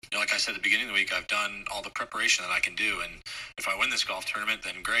like I said at the beginning of the week, I've done all the preparation that I can do. And if I win this golf tournament,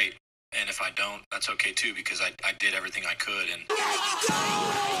 then great. And if I don't, that's okay too, because I did everything I could.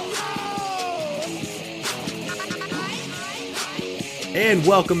 And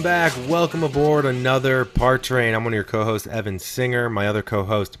welcome back. Welcome aboard another Par Train. I'm one of your co-hosts, Evan Singer. My other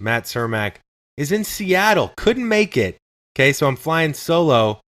co-host, Matt Cermak, is in Seattle. Couldn't make it. Okay, so I'm flying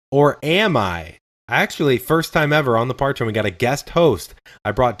solo. Or am I? Actually, first time ever on the Par Train, we got a guest host.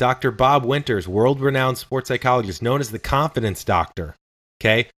 I brought Dr. Bob Winters, world-renowned sports psychologist, known as the Confidence Doctor.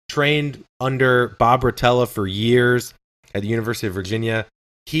 Okay, trained under Bob Rotella for years at the University of Virginia.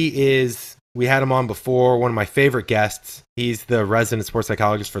 We had him on before, one of my favorite guests. He's the resident sports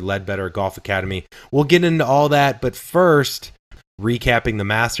psychologist for Ledbetter Golf Academy. We'll get into all that, but first, recapping the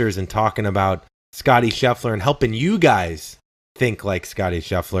Masters and talking about Scottie Scheffler and helping you guys think like Scottie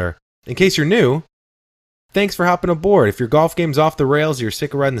Scheffler. In case you're new, thanks for hopping aboard. If your golf game's off the rails, you're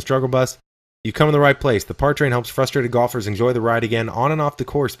sick of riding the struggle bus, you come to the right place. The Par Train helps frustrated golfers enjoy the ride again on and off the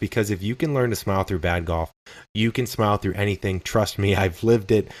course, because if you can learn to smile through bad golf, you can smile through anything. Trust me, I've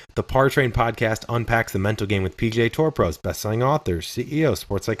lived it. The Par Train podcast unpacks the mental game with PGA Tour pros, best-selling authors, CEOs,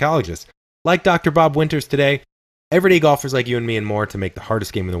 sports psychologists, like Dr. Bob Winters today, everyday golfers like you and me and more, to make the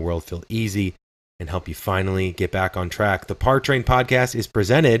hardest game in the world feel easy and help you finally get back on track. The Par Train podcast is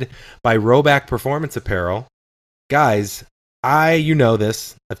presented by Rhoback Performance Apparel. Guys, you know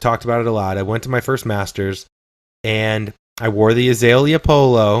this. I've talked about it a lot. I went to my first Masters and I wore the Azalea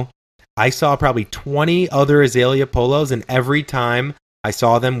Polo. I saw probably 20 other Azalea Polos, and every time I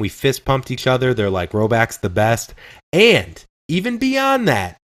saw them, we fist pumped each other. They're like, Rhoback's the best. And even beyond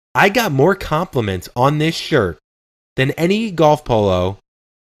that, I got more compliments on this shirt than any golf polo,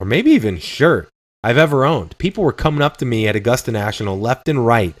 or maybe even shirt, I've ever owned. People were coming up to me at Augusta National left and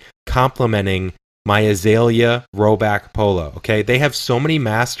right, complimenting my Azalea Rhoback Polo. Okay, they have so many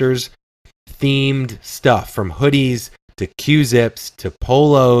Masters themed stuff, from hoodies to Q-zips to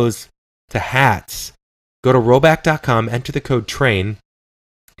polos to hats. Go to Rhoback.com, enter the code TRAIN,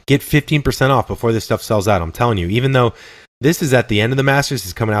 get 15% off before this stuff sells out. I'm telling you, even though this is at the end of the Masters,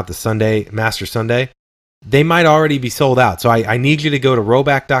 is coming out the Sunday, Master Sunday, they might already be sold out. So I need you to go to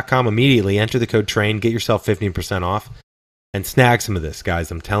Rhoback.com immediately, enter the code TRAIN, get yourself 15% off, and snag some of this, guys.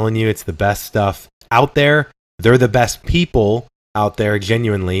 I'm telling you, it's the best stuff out there. They're the best people out there,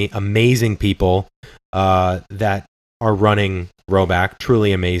 genuinely amazing people that are running Rhoback,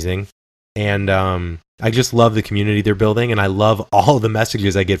 truly amazing. And I just love the community they're building, and I love all the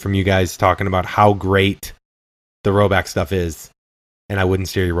messages I get from you guys talking about how great the Rhoback stuff is, and I wouldn't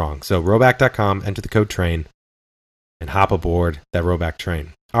steer you wrong. So Rhoback.com, enter the code TRAIN, and hop aboard that Rhoback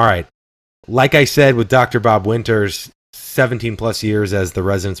train. All right, like I said with Dr. Bob Winters, 17 plus years as the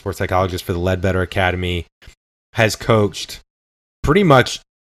resident sports psychologist for the Ledbetter Academy, has coached pretty much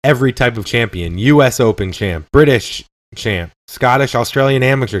every type of champion: US Open champ, British champ, Scottish, Australian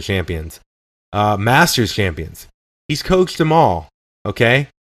amateur champions, Masters champions. He's coached them all, okay?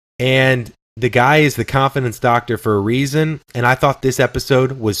 And the guy is the confidence doctor for a reason, and I thought this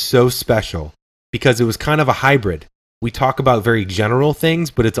episode was so special because it was kind of a hybrid. We talk about very general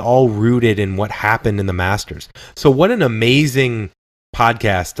things, but it's all rooted in what happened in the Masters. So what an amazing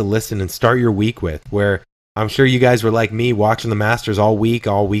podcast to listen and start your week with, where I'm sure you guys were like me, watching the Masters all week,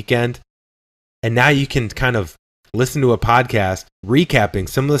 all weekend. And now you can kind of listen to a podcast recapping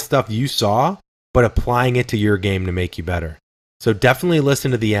some of the stuff you saw, but applying it to your game to make you better. So definitely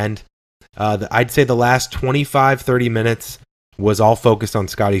listen to the end. I'd say the last 25, 30 minutes was all focused on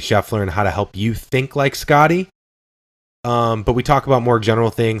Scottie Scheffler and how to help you think like Scottie. But we talk about more general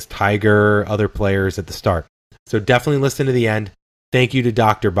things, Tiger, other players at the start. So definitely listen to the end. Thank you to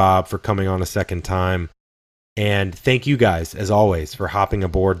Dr. Bob for coming on a second time. And thank you guys, as always, for hopping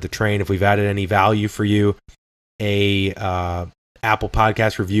aboard the train. If we've added any value for you, a Apple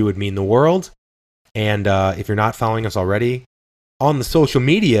Podcast review would mean the world. And if you're not following us already on the social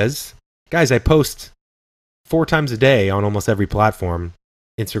medias, guys, I post 4 times a day on almost every platform: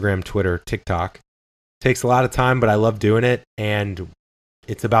 Instagram, Twitter, TikTok. Takes a lot of time, but I love doing it, and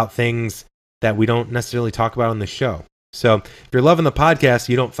it's about things that we don't necessarily talk about on the show. So if you're loving the podcast,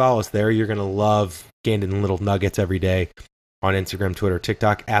 you don't follow us there, you're going to love gaining little nuggets every day on Instagram, Twitter,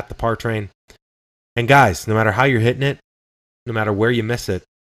 TikTok, at the Par Train. And guys, no matter how you're hitting it, no matter where you miss it,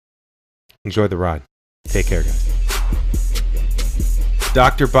 enjoy the ride. Take care, guys.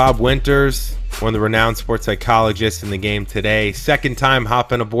 Dr. Bob Winters, one of the renowned sports psychologists in the game today, second time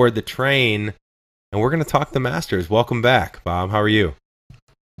hopping aboard the train. And we're going to talk the Masters. Welcome back, Bob. How are you?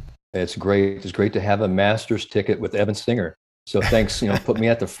 It's great. It's great to have a Masters ticket with Evan Singer. So thanks, put me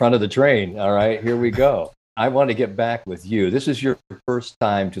at the front of the train. All right, here we go. I want to get back with you. This is your first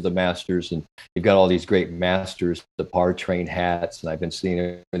time to the Masters, and you've got all these great Masters, the Par Train hats, and I've been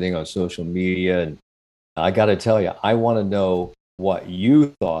seeing everything on social media. And I got to tell you, I want to know what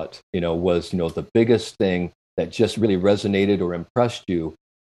you thought, was, the biggest thing that just really resonated or impressed you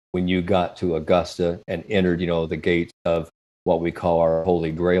when you got to Augusta and entered, the gates of what we call our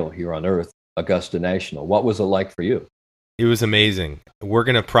holy grail here on earth, Augusta National. What was it like for you? It was amazing. We're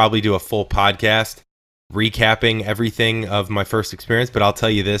going to probably do a full podcast recapping everything of my first experience, but I'll tell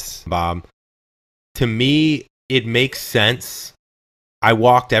you this, Bob. To me, it makes sense. I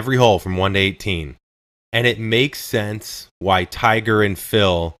walked every hole from 1 to 18, and it makes sense why Tiger and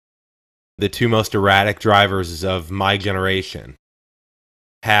Phil, the two most erratic drivers of my generation,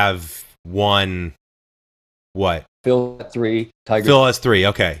 have won what? Phil at 3, Tiger. Phil has 3.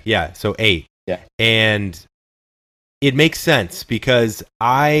 Okay, yeah, so 8. Yeah. And it makes sense because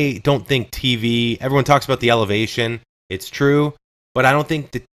I don't think TV, everyone talks about the elevation. It's true, but I don't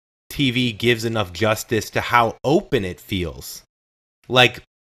think the TV gives enough justice to how open it feels. Like,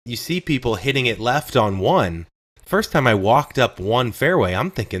 you see people hitting it left on 1. First time I walked up 1 fairway,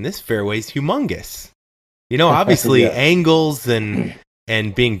 I'm thinking this fairway's humongous. Obviously Yeah. angles and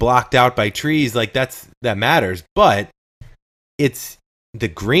being blocked out by trees, like that matters, but it's the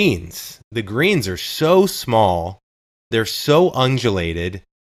greens. The greens are so small. They're so undulated,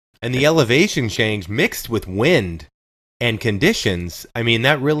 and the elevation change mixed with wind and conditions, I mean,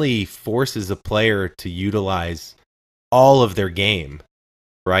 that really forces a player to utilize all of their game,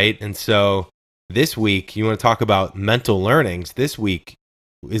 right? And so this week, you want to talk about mental learnings. This week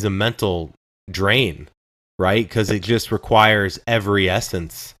is a mental drain, right? Because it just requires every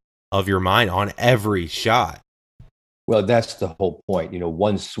essence of your mind on every shot. Well, that's the whole point.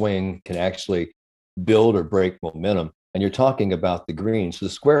 One swing can actually build or break momentum. And you're talking about the greens. So the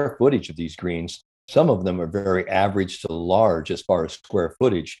square footage of these greens, some of them are very average to large as far as square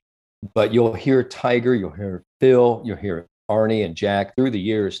footage. But you'll hear Tiger, you'll hear Phil, you'll hear Arnie and Jack through the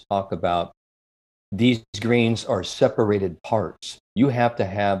years talk about these greens are separated parts. You have to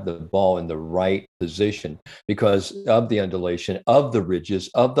have the ball in the right position because of the undulation, of the ridges,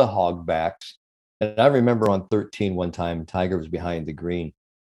 of the hogbacks. And I remember on 13 one time, Tiger was behind the green.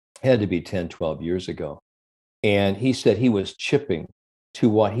 It had to be 10, 12 years ago. And he said he was chipping to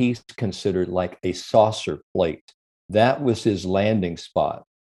what he considered like a saucer plate. That was his landing spot.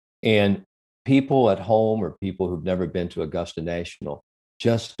 And people at home or people who've never been to Augusta National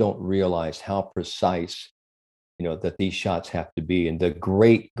just don't realize how precise, that these shots have to be, and the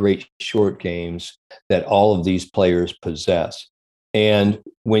great, great short games that all of these players possess. And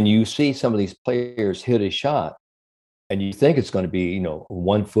when you see some of these players hit a shot, and you think it's going to be,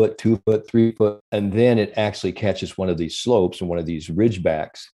 1 foot, 2 foot, 3 foot, and then it actually catches one of these slopes and one of these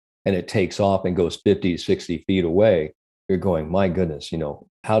ridgebacks, and it takes off and goes 50, 60 feet away. You're going, my goodness,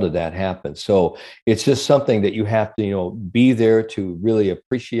 how did that happen? So it's just something that you have to, be there to really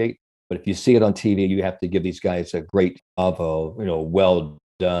appreciate. But if you see it on TV, you have to give these guys a great bravo, well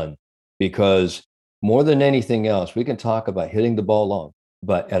done. Because more than anything else, we can talk about hitting the ball long,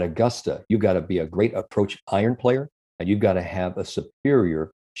 but at Augusta, you've got to be a great approach iron player. And you've got to have a superior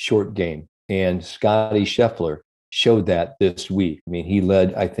short game. And Scottie Scheffler showed that this week. I mean, he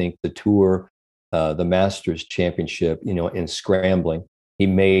led, I think, the tour, the Masters Championship, in scrambling. He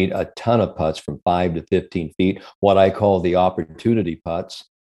made a ton of putts from 5 to 15 feet, what I call the opportunity putts.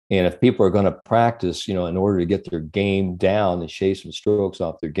 And if people are going to practice, in order to get their game down and shave some strokes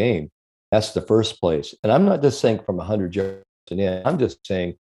off their game, that's the first place. And I'm not just saying from 100 yards and in, I'm just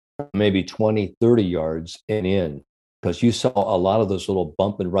saying maybe 20, 30 yards and in. Because you saw a lot of those little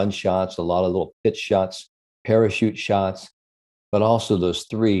bump and run shots, a lot of little pitch shots, parachute shots, but also those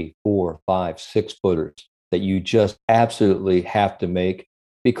 3, 4, 5, 6 footers that you just absolutely have to make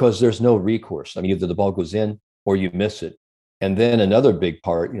because there's no recourse. I mean, either the ball goes in or you miss it. And then another big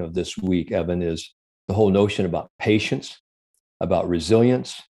part, this week, Evan, is the whole notion about patience, about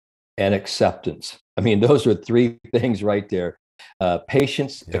resilience, and acceptance. I mean, those are 3 things right there: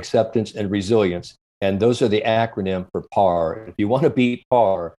 patience, Yep. acceptance, and resilience. And those are the acronym for PAR. If you want to beat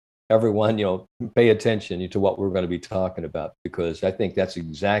PAR, everyone, pay attention to what we're going to be talking about, because I think that's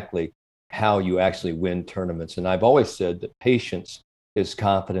exactly how you actually win tournaments. And I've always said that patience is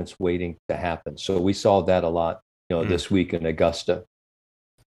confidence waiting to happen. So we saw that a lot, this week in Augusta.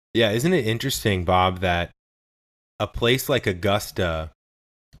 Yeah, isn't it interesting, Bob, that a place like Augusta,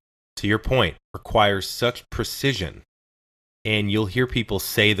 to your point, requires such precision. And you'll hear people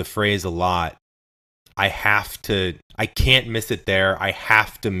say the phrase a lot: I can't miss it there. I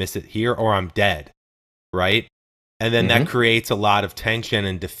have to miss it here or I'm dead. Right? And then that creates a lot of tension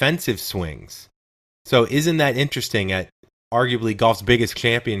and defensive swings. So isn't that interesting at arguably golf's biggest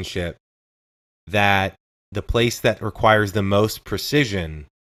championship that the place that requires the most precision,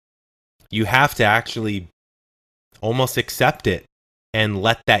 you have to actually almost accept it and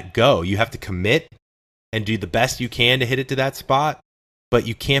let that go. You have to commit and do the best you can to hit it to that spot, but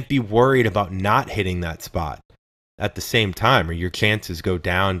you can't be worried about not hitting that spot at the same time, or your chances go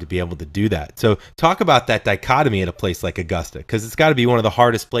down to be able to do that. So talk about that dichotomy at a place like Augusta, because it's got to be one of the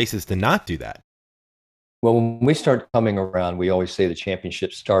hardest places to not do that. Well, when we start coming around, we always say the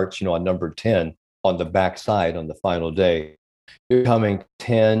championship starts, on number 10 on the backside on the final day. You're coming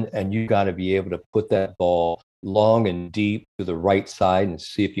 10, and you got to be able to put that ball long and deep to the right side and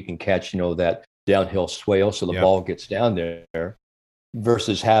see if you can catch, that downhill swale so the ball gets down there,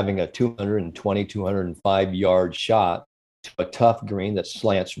 versus having a 220, 205 yard shot to a tough green that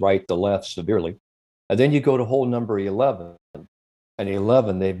slants right to left severely. And then you go to hole number 11. And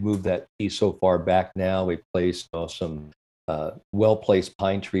 11, they've moved that tee so far back now. We placed some well-placed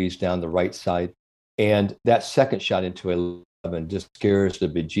pine trees down the right side. And that second shot into 11 just scares the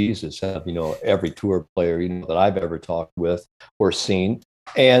bejesus out of, every tour player, that I've ever talked with or seen.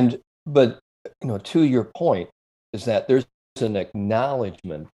 But to your point is that there's an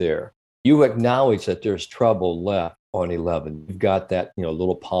acknowledgement there. You acknowledge that there's trouble left on 11. You've got that,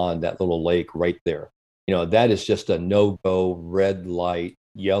 little pond, that little lake right there. That is just a no-go, red light,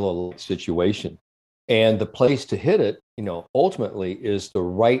 yellow light situation. And the place to hit it, ultimately is the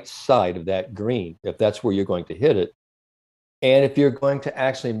right side of that green, if that's where you're going to hit it. And if you're going to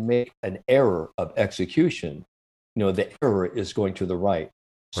actually make an error of execution, the error is going to the right.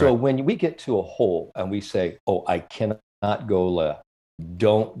 So when we get to a hole and we say, oh, I cannot go left,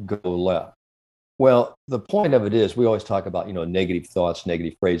 don't go left. Well, the point of it is we always talk about, negative thoughts,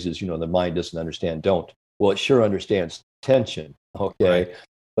 negative phrases, the mind doesn't understand don't. Well, it sure understands tension, okay? Right.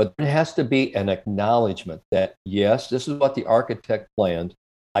 But there has to be an acknowledgement that, yes, this is what the architect planned.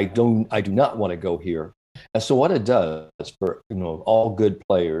 I do not want to go here. And so what it does for, all good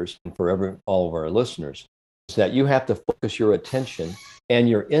players and for all of our listeners is that you have to focus your attention and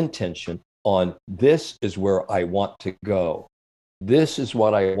your intention on this is where I want to go. This is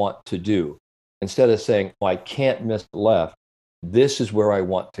what I want to do. Instead of saying, I can't miss left, this is where I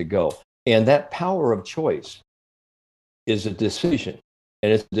want to go. And that power of choice is a decision.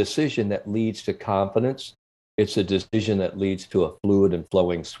 And it's a decision that leads to confidence. It's a decision that leads to a fluid and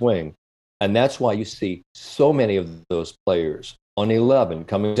flowing swing. And that's why you see so many of those players on 11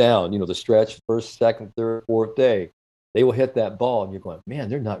 coming down, the stretch, first, second, third, fourth day. They will hit that ball and you're going, man,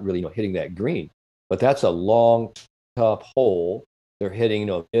 they're not really hitting that green. But that's a long, tough hole. They're hitting,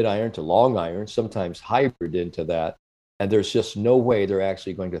 mid-iron to long iron, sometimes hybrid into that. And there's just no way they're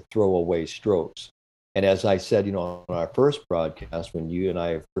actually going to throw away strokes. And as I said, on our first broadcast, when you and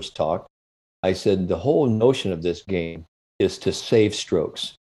I first talked, I said the whole notion of this game is to save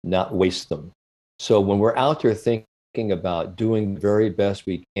strokes, not waste them. So when we're out there thinking about doing the very best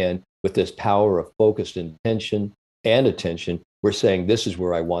we can with this power of focused intention and attention, we're saying this is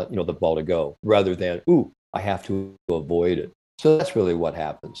where I want, the ball to go, rather than, I have to avoid it. So that's really what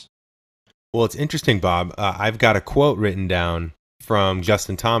happens. Well, it's interesting, Bob. I've got a quote written down from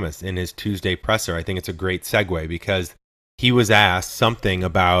Justin Thomas in his Tuesday presser. I think it's a great segue because he was asked something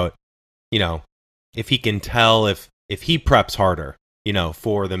about, if he can tell if he preps harder,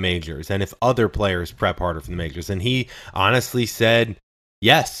 for the majors and if other players prep harder for the majors. And he honestly said,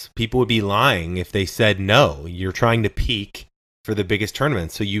 yes, people would be lying if they said no. You're trying to peak for the biggest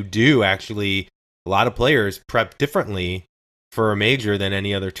tournament. So you do actually, a lot of players prep differently for a major than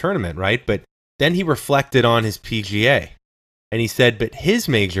any other tournament, right? But then he reflected on his PGA and he said, but his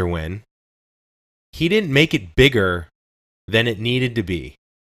major win, he didn't make it bigger than it needed to be,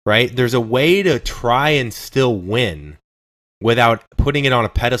 right? There's a way to try and still win without putting it on a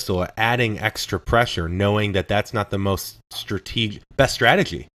pedestal or adding extra pressure, knowing that that's not the most best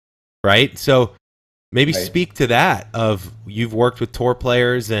strategy, right? So maybe speak to that of you've worked with tour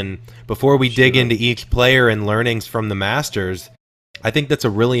players, and before we dig into each player and learnings from the Masters, I think that's a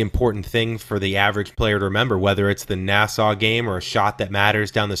really important thing for the average player to remember, whether it's the Nassau game or a shot that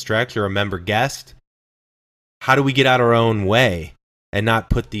matters down the stretch or a member guest. How do we get out our own way and not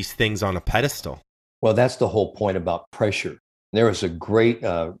put these things on a pedestal? Well, that's the whole point about pressure. There was a great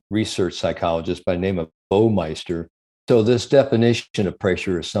research psychologist by the name of Baumeister. So this definition of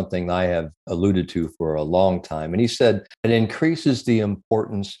pressure is something I have alluded to for a long time. And he said it increases the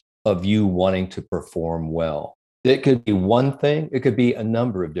importance of you wanting to perform well. It could be one thing. It could be a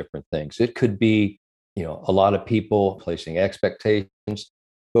number of different things. It could be, a lot of people placing expectations.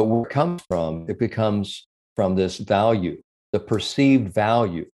 But where it comes from, it becomes from this value, the perceived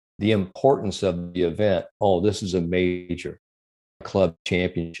value the importance of the event. Oh, this is a major club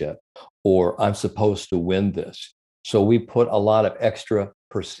championship, or I'm supposed to win this. So we put a lot of extra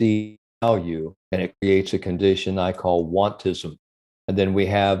perceived value, and it creates a condition I call wantism. And then we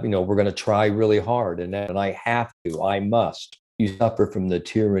have, we're going to try really hard, and I have to, I must. You suffer from the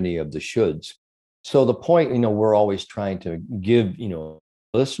tyranny of the shoulds. So the point, we're always trying to give,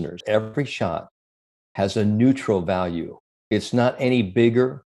 listeners, every shot has a neutral value. It's not any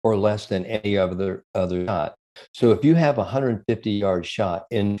bigger or less than any other shot. So if you have a 150-yard shot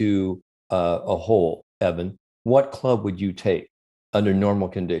into a hole, Evan, what club would you take under normal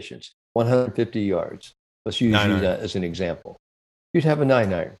conditions? 150 yards. Let's use you that as an example. You'd have a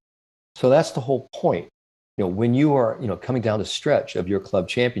 9-iron. So that's the whole point. When you are, coming down the stretch of your club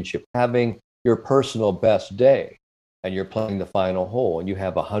championship, having your personal best day, and you're playing the final hole, and you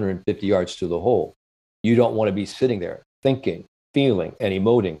have 150 yards to the hole, you don't want to be sitting there thinking, feeling, and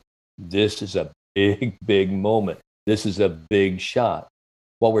emoting. This is a big, big moment. This is a big shot.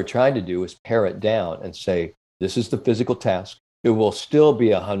 What we're trying to do is pare it down and say, this is the physical task. It will still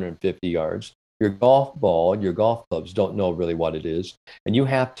be 150 yards. Your golf ball, your golf clubs don't know really what it is. And you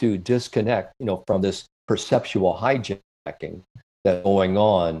have to disconnect, from this perceptual hijacking that's going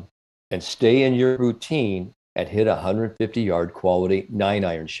on and stay in your routine and hit a 150-yard quality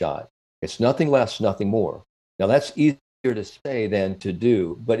 9-iron shot. It's nothing less, nothing more. Now, that's easier to say than to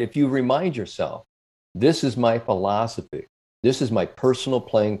do. But if you remind yourself, this is my philosophy. This is my personal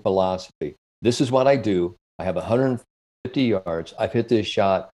playing philosophy. This is what I do. I have 150 yards. I've hit this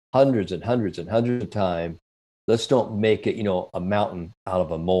shot hundreds and hundreds and hundreds of times. Let's don't make it, a mountain out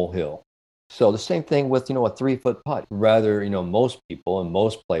of a molehill. So the same thing with, a 3-foot putt. Rather, most people and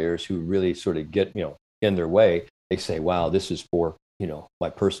most players who really sort of get, in their way, they say, wow, this is for, my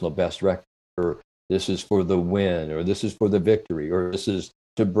personal best record, or this is for the win, or this is for the victory, or this is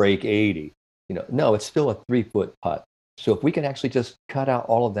to break 80. No, it's still a 3-foot putt. So if we can actually just cut out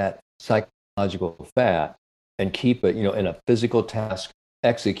all of that psychological fat and keep it, in a physical task,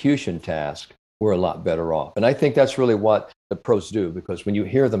 execution task, we're a lot better off. And I think that's really what the pros do, because when you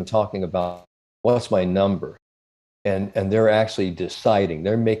hear them talking about what's my number, and they're actually deciding,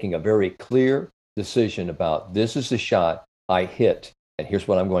 they're making a very clear decision about this is the shot I hit, and here's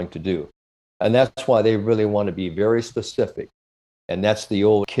what I'm going to do. And that's why they really want to be very specific. And that's the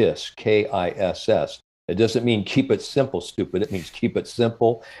old KISS, K-I-S-S. It doesn't mean keep it simple, stupid. It means keep it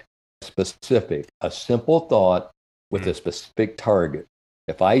simple, specific. A simple thought with a specific target.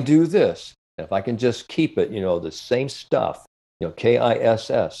 If I do this, if I can just keep it, the same stuff,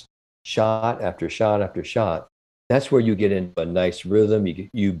 KISS, shot after shot after shot, that's where you get into a nice rhythm.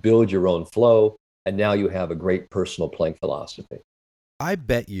 You build your own flow, and now you have a great personal playing philosophy. I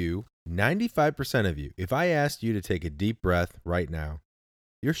bet you 95% of you, if I asked you to take a deep breath right now,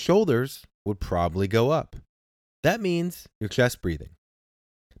 your shoulders would probably go up. That means your chest breathing.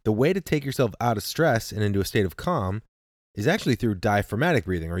 The way to take yourself out of stress and into a state of calm is actually through diaphragmatic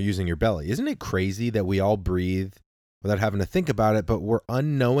breathing, or using your belly. Isn't it crazy that we all breathe without having to think about it, but we're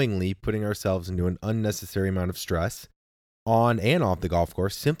unknowingly putting ourselves into an unnecessary amount of stress on and off the golf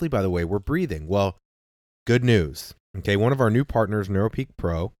course simply by the way we're breathing? Well, good news. Okay, one of our new partners, NeuroPeak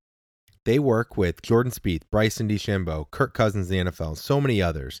Pro, they work with Jordan Spieth, Bryson DeChambeau, Kirk Cousins, the NFL, so many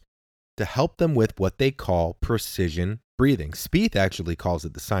others, to help them with what they call precision breathing. Spieth actually calls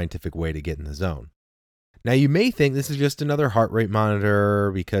it the scientific way to get in the zone. Now, you may think this is just another heart rate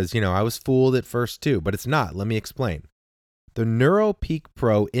monitor because, I was fooled at first too, but it's not. Let me explain. The NeuroPeak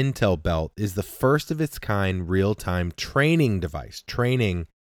Pro Intel Belt is the first of its kind real-time training device, training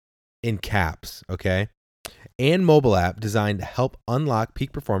in caps, okay, and mobile app designed to help unlock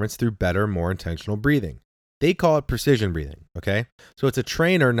peak performance through better, more intentional breathing. They call it precision breathing, okay? So it's a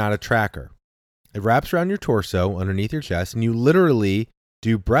trainer, not a tracker. It wraps around your torso underneath your chest, and you literally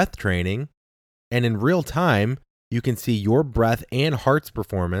do breath training. And in real time, you can see your breath and heart's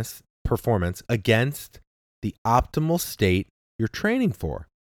performance against the optimal state you're training for.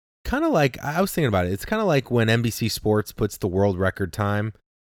 Kind of like, I was thinking about it, it's kind of like when NBC Sports puts the world record time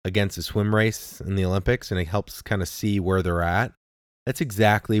against a swim race in the Olympics, and it helps kind of see where they're at. That's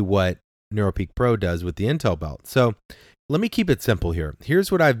exactly what NeuroPeak Pro does with the Intel Belt. So let me keep it simple here.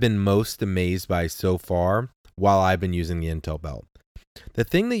 Here's what I've been most amazed by so far while I've been using the Intel Belt. The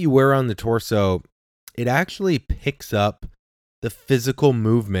thing that you wear on the torso, it actually picks up the physical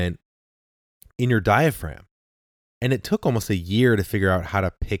movement in your diaphragm. And it took almost a year to figure out how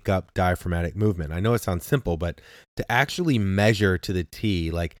to pick up diaphragmatic movement. I know it sounds simple, but to actually measure to the T,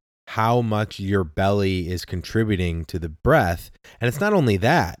 like how much your belly is contributing to the breath. And it's not only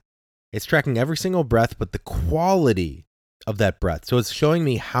that, it's tracking every single breath, but the quality of that breath. So it's showing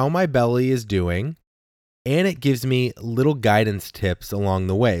me how my belly is doing, and it gives me little guidance tips along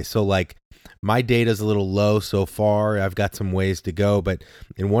the way. So like my data's a little low so far. I've got some ways to go, but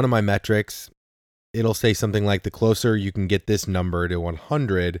in one of my metrics, it'll say something like the closer you can get this number to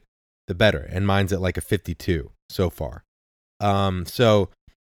 100, the better. And mine's at like a 52 so far. So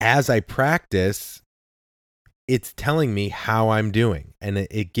as I practice, it's telling me how I'm doing, and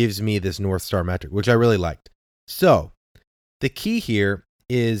it gives me this North Star metric, which I really liked. So the key here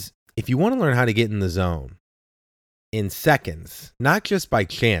is if you want to learn how to get in the zone in seconds, not just by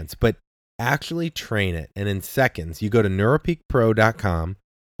chance, but actually train it. And in seconds, you go to neuropeakpro.com,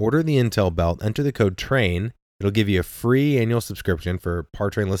 order the Intel belt, enter the code TRAIN. It'll give you a free annual subscription for Par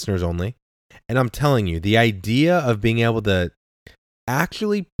Train listeners only. And I'm telling you, the idea of being able to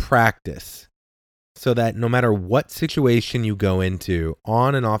actually practice so that no matter what situation you go into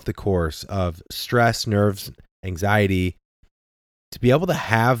on and off the course of stress, nerves, anxiety, to be able to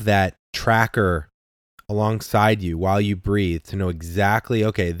have that tracker alongside you while you breathe to know exactly,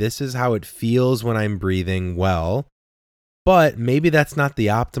 okay, this is how it feels when I'm breathing well, but maybe that's not the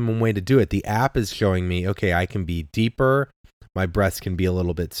optimum way to do it. The app is showing me, okay, I can be deeper. My breaths can be a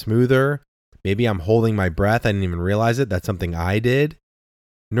little bit smoother. Maybe I'm holding my breath. I didn't even realize it. That's something I did.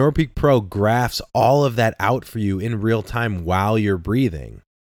 NeuroPeak Pro graphs all of that out for you in real time while you're breathing.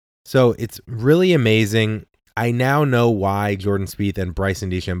 So it's really amazing. I now know why Jordan Spieth and Bryson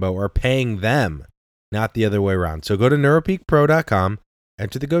DeChambeau are paying them, not the other way around. So go to neuropeakpro.com,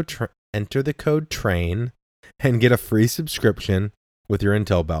 enter the code TRAIN, and get a free subscription with your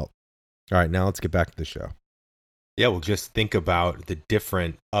Intel belt. All right, now let's get back to the show. Yeah, well, just think about the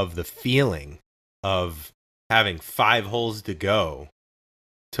difference of the feeling of having 5 holes to go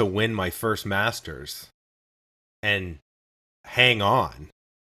to win my first Masters and hang on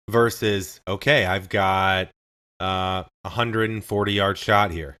versus, okay, I've got a 140-yard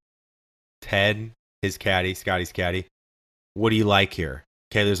shot here. Ted, his caddy, Scottie's caddy, what do you like here?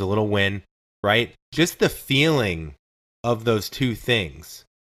 Okay, there's a little win, right? Just the feeling of those two things.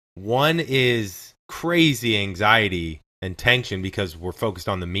 One is crazy anxiety and tension because we're focused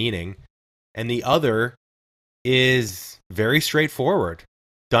on the meaning, and the other is very straightforward.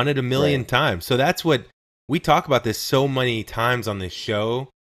 Done it a million times. So that's what we talk about this so many times on this show,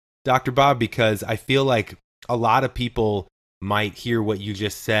 Dr. Bob, because I feel like a lot of people might hear what you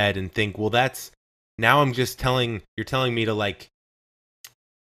just said and think, well, now I'm just you're telling me to like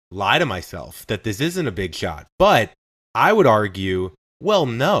lie to myself that this isn't a big shot. But I would argue, well,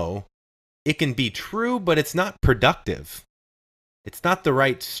 no, it can be true, but it's not productive. It's not the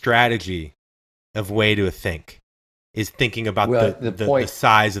right strategy of way to think, is thinking about the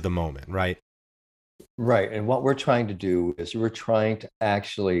size of the moment, right? Right. And what we're trying to do is we're trying to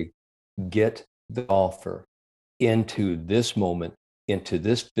actually get the golfer into this moment, into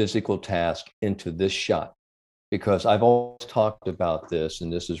this physical task, into this shot. Because I've always talked about this,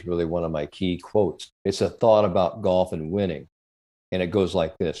 and this is really one of my key quotes. It's a thought about golf and winning. And it goes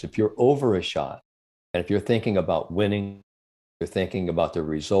like this. If you're over a shot, and if you're thinking about winning, you're thinking about the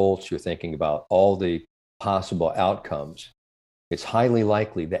results, you're thinking about all the possible outcomes, it's highly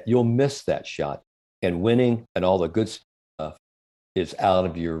likely that you'll miss that shot, and winning and all the good stuff is out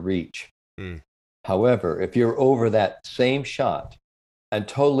of your reach. However, if you're over that same shot and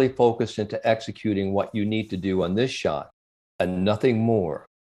totally focused into executing what you need to do on this shot and nothing more,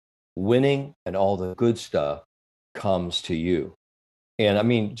 winning and all the good stuff comes to you. And I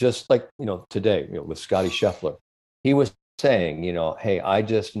mean, just like, today, with Scottie Scheffler, he was saying, hey, I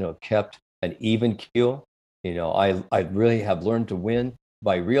just, kept an even keel. I really have learned to win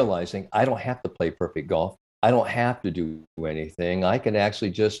by realizing I don't have to play perfect golf. I don't have to do anything. I can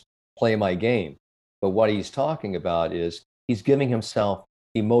actually just play my game. But what he's talking about is he's giving himself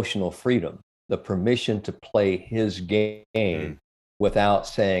emotional freedom, the permission to play his game without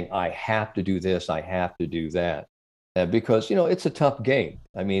saying, I have to do this, I have to do that. Because, it's a tough game.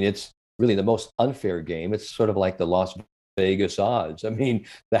 I mean, it's really the most unfair game. It's sort of like the Las Vegas odds. I mean,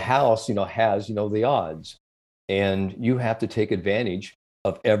 the house, has, the odds. And you have to take advantage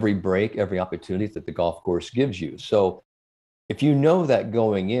of every break, every opportunity that the golf course gives you. So if you know that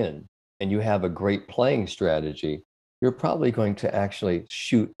going in and you have a great playing strategy, you're probably going to actually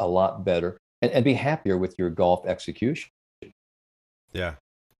shoot a lot better and be happier with your golf execution. Yeah.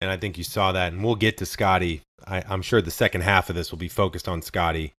 And I think you saw that. And we'll get to Scottie. I'm sure the second half of this will be focused on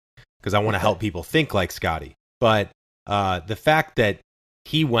Scottie because I want to help people think like Scottie. But the fact that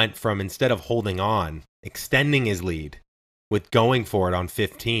he went from, instead of holding on, extending his lead with going for it on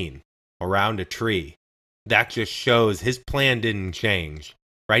 15 around a tree, that just shows his plan didn't change,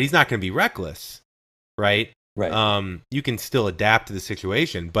 right? He's not going to be reckless, right? Right. You can still adapt to the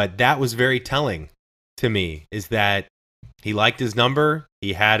situation. But that was very telling to me, is that he liked his number.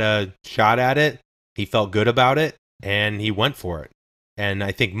 He had a shot at it. He felt good about it, and he went for it. And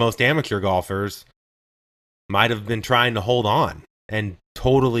I think most amateur golfers might have been trying to hold on and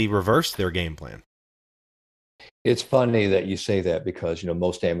totally reverse their game plan. It's funny that you say that because,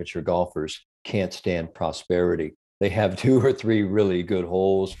 most amateur golfers can't stand prosperity. They have 2 or 3 really good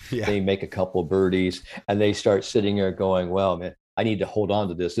holes. Yeah. They make a couple birdies and they start sitting there going, well, man, I need to hold on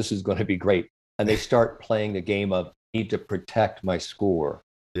to this. This is going to be great. And they start playing the game of I need to protect my score.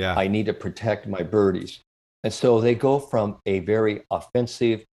 Yeah. I need to protect my birdies. And so they go from a very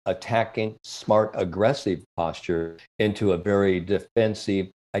offensive, attacking, smart, aggressive posture into a very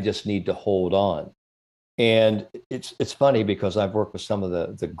defensive, I just need to hold on. And it's funny because I've worked with some of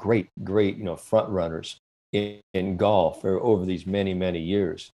the great front runners in golf over these many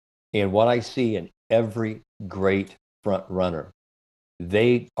years, and what I see in every great front runner,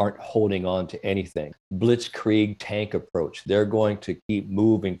 they aren't holding on to anything. Blitzkrieg tank approach. They're going to keep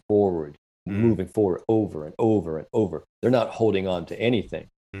moving forward over and over and over. They're not holding on to anything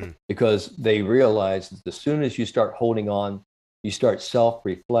because they realize that as soon as you start holding on, you start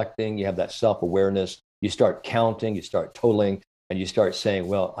self-reflecting. You have that self-awareness. You start counting, you start totaling, and you start saying,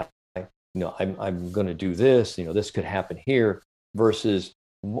 well, I'm going to do this, this could happen here, versus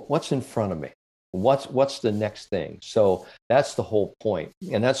what's in front of me? What's the next thing? So that's the whole point.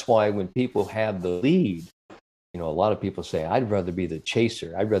 And that's why when people have the lead, a lot of people say, I'd rather be the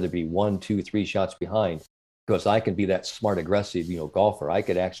chaser. I'd rather be 1, 2, 3 shots behind because I can be that smart, aggressive, golfer. I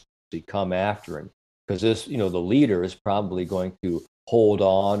could actually come after him because this, the leader is probably going to hold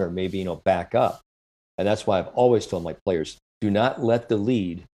on or maybe, back up. And that's why I've always told my players, do not let the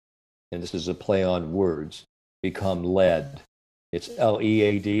lead, and this is a play on words, become lead. It's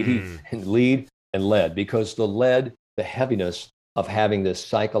L-E-A-D, and lead and lead, because the lead, the heaviness of having this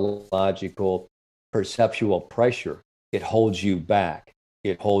psychological, perceptual pressure, it holds you back.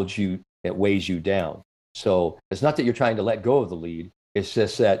 It weighs you down. So it's not that you're trying to let go of the lead. It's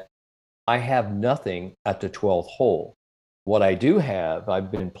just that I have nothing at the 12th hole. What I do have,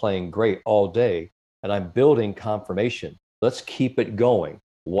 I've been playing great all day, and I'm building confirmation. Let's keep it going.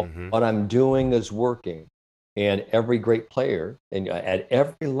 What I'm doing is working. And every great player, and at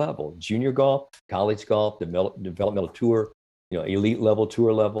every level, junior golf, college golf, developmental tour, elite level,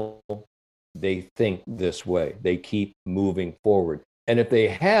 tour level, they think this way. They keep moving forward. And if they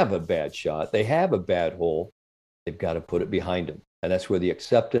have a bad shot, they have a bad hole, they've got to put it behind them. And that's where the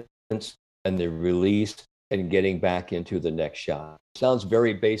acceptance and the release and getting back into the next shot. It sounds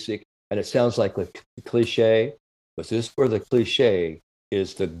very basic. And it sounds like a cliche, but this is where the cliche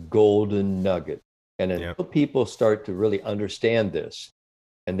is the golden nugget. And until people start to really understand this,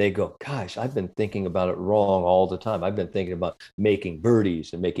 and they go, gosh, I've been thinking about it wrong all the time. I've been thinking about making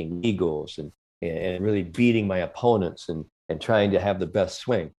birdies and making eagles and really beating my opponents and trying to have the best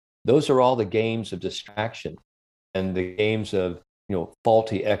swing. Those are all the games of distraction and the games of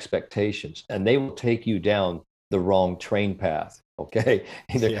faulty expectations. And they will take you down the wrong train path. Okay,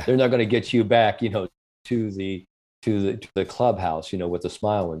 they're not going to get you back, to the clubhouse, with a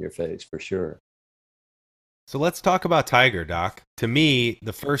smile on your face, for sure. So let's talk about Tiger, Doc. To me,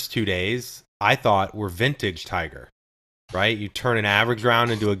 the first 2 days I thought were vintage Tiger. Right, you turn an average round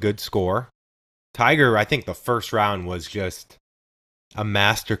into a good score. Tiger, I think the first round was just a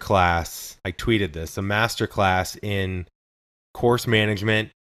masterclass. I tweeted this, a masterclass in course management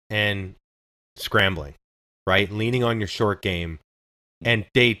and scrambling. Right, leaning on your short game. And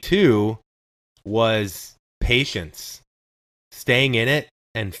day 2 was patience, staying in it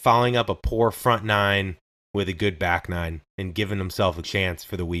and following up a poor front 9 with a good back 9 and giving himself a chance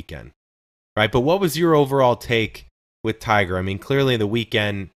for the weekend. Right. But what was your overall take with Tiger? I mean, clearly the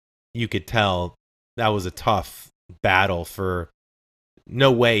weekend, you could tell that was a tough battle. For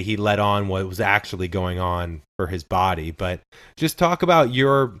no way he let on what was actually going on for his body. But just talk about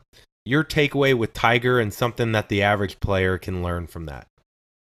your takeaway with Tiger and something that the average player can learn from that.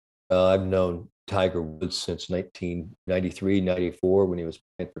 I've known Tiger Woods since 1993, 94, when he was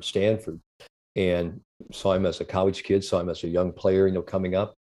playing for Stanford, and saw him as a college kid, saw him as a young player, coming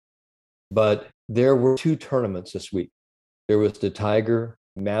up. But there were 2 tournaments this week. There was the Tiger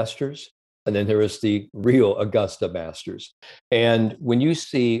Masters, and then there was the real Augusta Masters. And when you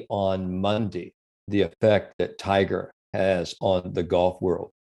see on Monday the effect that Tiger has on the golf world,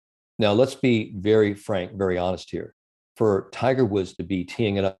 now let's be very frank, very honest here. For Tiger Woods to be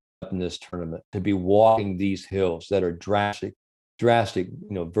teeing it up in this tournament, to be walking these hills that are drastic,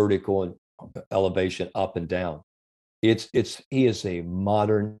 vertical and elevation up and down, he is a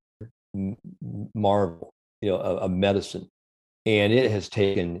modern marvel. a medicine. And it has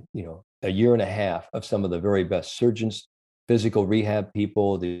taken, a year and a half of some of the very best surgeons, physical rehab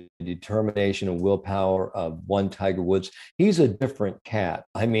people, the determination and willpower of one Tiger Woods. He's a different cat.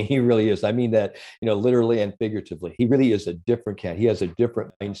 I mean, he really is. I mean that, literally and figuratively. He really is a different cat. He has a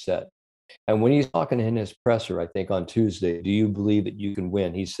different mindset. And when he's talking in his presser, I think on Tuesday, do you believe that you can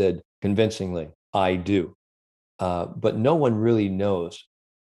win? He said convincingly, I do. But no one really knows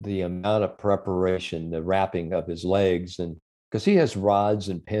the amount of preparation, the wrapping of his legs, and because he has rods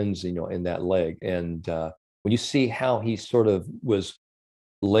and pins, in that leg. And when you see how he sort of was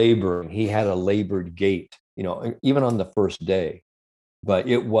laboring, he had a labored gait, even on the first day. But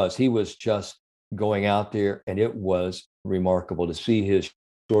he was just going out there, and it was remarkable to see his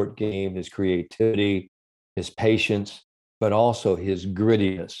short game, his creativity, his patience, but also his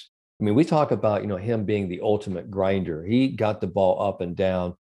grittiness. I mean, we talk about, him being the ultimate grinder. He got the ball up and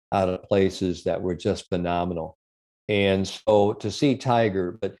down out of places that were just phenomenal. And so to see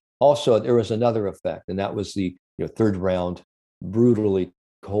Tiger, but also there was another effect, and that was the third round, brutally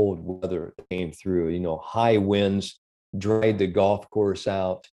cold weather that came through. High winds dried the golf course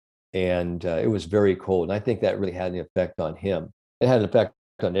out, and it was very cold. And I think that really had an effect on him. It had an effect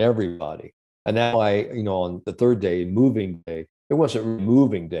on everybody. And that's why, on the third day, moving day, it wasn't really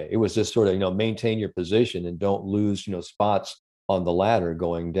moving day. It was just sort of, maintain your position and don't lose, spots on the ladder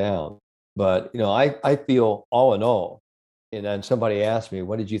going down. But, I feel all in all, and then somebody asked me,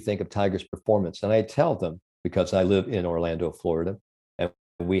 what did you think of Tiger's performance? And I tell them, because I live in Orlando, Florida, and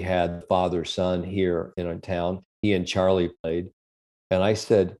we had father son here in town. He and Charlie played. And I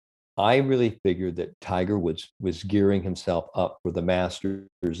said, I really figured that Tiger was gearing himself up for the Masters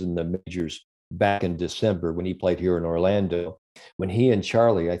and the majors back in December when he played here in Orlando. When he and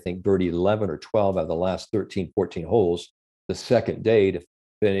Charlie, I think, birdied 11 or 12 out of the last 13, 14 holes the second day to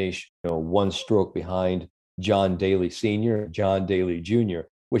finish, one stroke behind John Daly Sr., John Daly Jr.,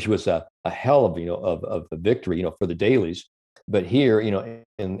 which was a hell of, of a victory, for the Dalys. But here,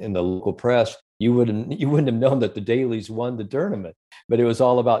 in the local press, you wouldn't have known that the Dailies won the tournament. But it was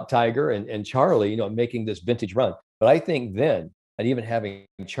all about Tiger and Charlie, making this vintage run. But I think then, and even having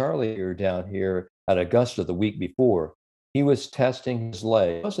Charlie here down here at Augusta the week before, he was testing his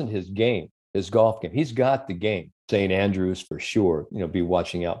leg. It wasn't his game, his golf game. He's got the game. St. Andrews for sure, be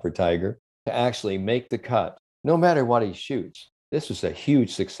watching out for Tiger to actually make the cut, no matter what he shoots. This was a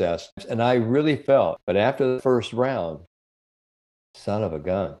huge success. And I really felt, but after the first round, son of a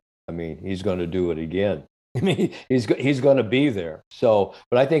gun. I mean, he's going to do it again. I mean, he's going to be there. So,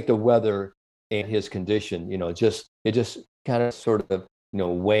 but I think the weather and his condition, it just kind of sort of,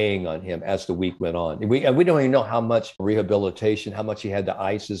 weighing on him as the week went on. And we don't even know how much rehabilitation, how much he had to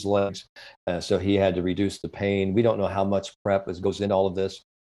ice his legs. So he had to reduce the pain. We don't know how much prep goes into all of this,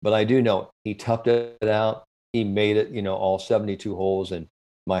 but I do know he toughed it out. He made it, all 72 holes, and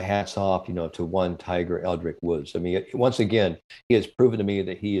my hat's off, to one Tiger Eldrick Woods. I mean, once again, he has proven to me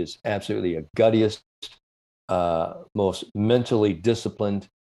that he is absolutely a guttiest, most mentally disciplined,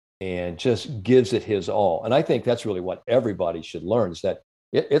 and just gives it his all. And I think that's really what everybody should learn, is that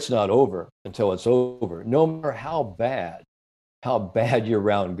it's not over until it's over, no matter how bad your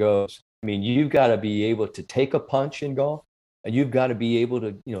round goes. I mean, you've got to be able to take a punch in golf, and you've got to be able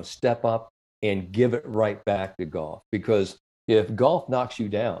to, step up and give it right back to golf. Because if golf knocks you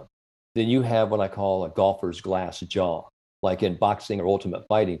down, then you have what I call a golfer's glass jaw. Like in boxing or ultimate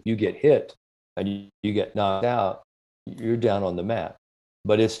fighting, if you get hit and you get knocked out, you're down on the mat.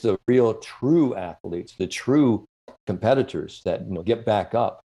 But it's the real true athletes, the true competitors that get back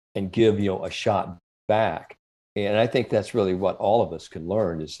up and give a shot back. And I think that's really what all of us can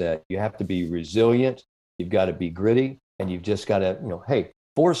learn, is that you have to be resilient, you've got to be gritty, and you've just got to, hey,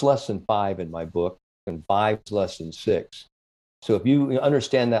 4 is less than 5 in my book, and 5 is less than 6. So if you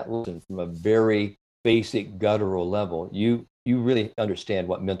understand that lesson from a very basic guttural level, you really understand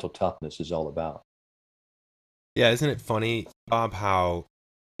what mental toughness is all about. Yeah, isn't it funny, Bob, how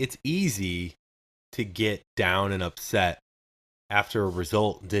it's easy to get down and upset after a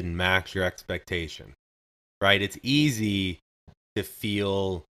result didn't match your expectation, right? It's easy to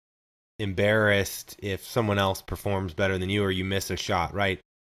feel embarrassed if someone else performs better than you or you miss a shot, right?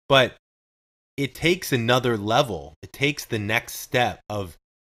 But it takes another level. It takes the next step of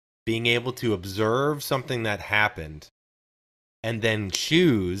being able to observe something that happened and then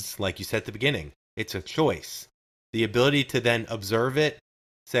choose, like you said at the beginning, it's a choice. The ability to then observe it,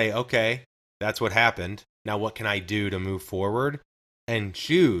 say, okay, that's what happened. Now what can I do to move forward? And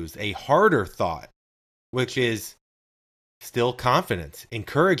choose a harder thought, which is still confidence,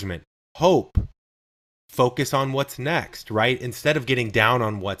 encouragement, hope, focus on what's next, right? Instead of getting down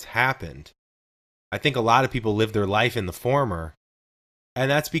on what's happened. I think a lot of people live their life in the former,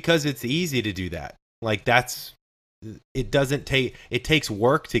 and that's because it's easy to do that. Like it takes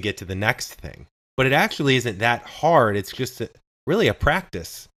work to get to the next thing, but it actually isn't that hard. It's just really a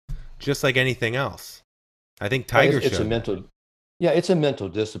practice, just like anything else. I think Tiger it's a showed. mental, yeah, it's a mental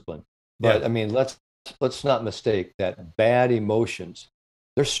discipline. But Yeah. I mean, let's not mistake that bad emotions,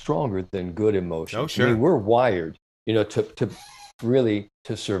 they're stronger than good Oh, emotions. I mean, sure. we're wired, to really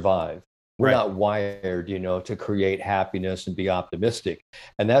to survive. We're Right. not wired, to create happiness and be optimistic.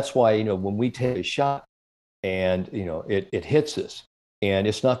 And that's why, when we take a shot and, it hits us and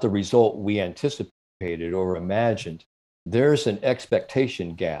it's not the result we anticipated or imagined, there's an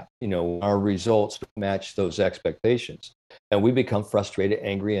expectation gap. Our results don't match those expectations. And we become frustrated,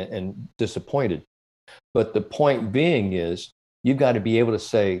 angry, and disappointed. But the point being is, you've got to be able to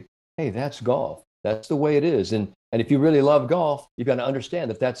say, hey, that's golf. That's the way it is. And if you really love golf, you've got to understand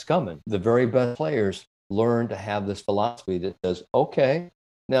that that's coming. The very best players learn to have this philosophy that says, okay,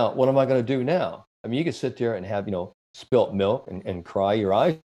 now what am I going to do now? I mean, you can sit there and have, spilt milk and cry your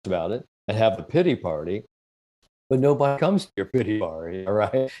eyes about it and have a pity party, but nobody comes to your pity party. All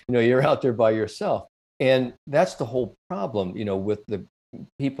right. You're out there by yourself. And that's the whole problem, with the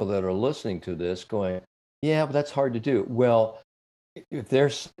people that are listening to this going, yeah, but that's hard to do. Well, if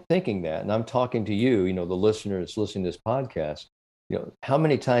they're thinking that, and I'm talking to you, the listeners listening to this podcast, how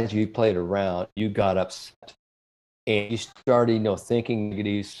many times you played around, you got upset and you started, thinking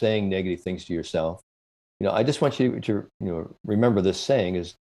negative, saying negative things to yourself. I just want you to, remember this saying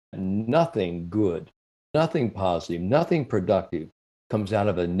is nothing good, nothing positive, nothing productive comes out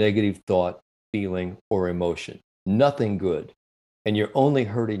of a negative thought, feeling, or emotion. Nothing good. And you're only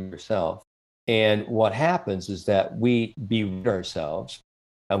hurting yourself. And what happens is that we berate ourselves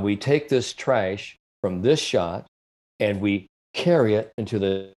and we take this trash from this shot and we carry it into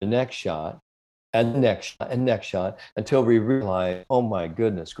the next shot and the next shot and next shot until we realize, oh my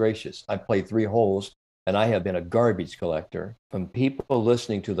goodness gracious, I played 3 holes and I have been a garbage collector. From people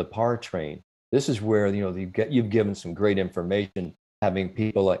listening to the Par Train, this is where you've given some great information, having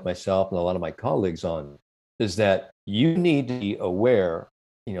people like myself and a lot of my colleagues on, is that you need to be aware,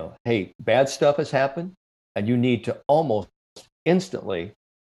 hey, bad stuff has happened, and you need to almost instantly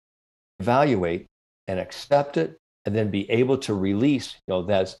evaluate and accept it, and then be able to release,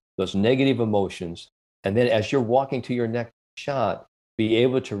 those negative emotions. And then as you're walking to your next shot, be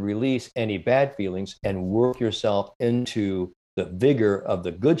able to release any bad feelings and work yourself into the vigor of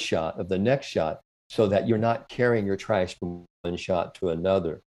the good shot of the next shot so that you're not carrying your trash from one shot to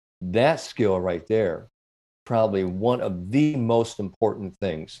another. That skill right there, probably one of the most important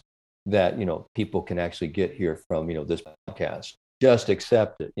things that, people can actually get here from, this podcast. Just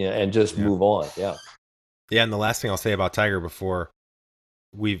accept it, and just Yeah. move on. Yeah. Yeah. And the last thing I'll say about Tiger before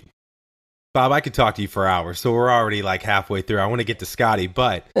we've, Bob, I could talk to you for hours, so we're already like halfway through. I want to get to Scottie,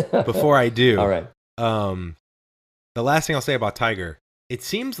 but before I do, All right. The last thing I'll say about Tiger, it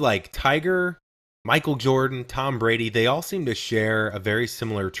seems like Tiger, Michael Jordan, Tom Brady, they all seem to share a very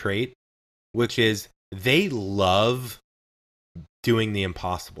similar trait, which is they love doing the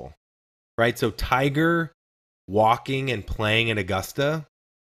impossible, right? So Tiger walking and playing at Augusta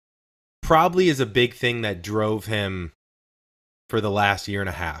probably is a big thing that drove him for the last year and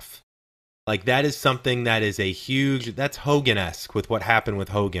a half. Like that is something that is a huge, that's Hogan-esque with what happened with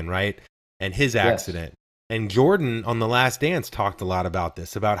Hogan, right? And his accident. Yes. And Jordan on The Last Dance talked a lot about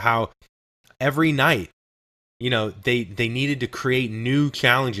this, about how every night, they needed to create new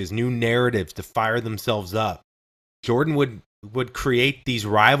challenges, new narratives to fire themselves up. Jordan would create these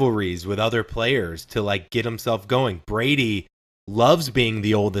rivalries with other players to like get himself going. Brady loves being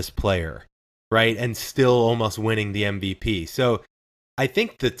the oldest player, right? And still almost winning the MVP. So I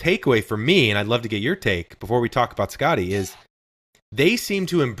think the takeaway for me, and I'd love to get your take before we talk about Scottie, is they seem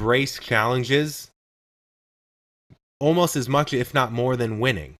to embrace challenges almost as much, if not more, than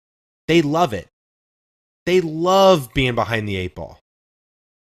winning. They love it. They love being behind the 8 ball.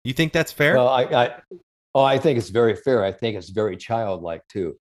 You think that's fair? Well, I think it's very fair. I think it's very childlike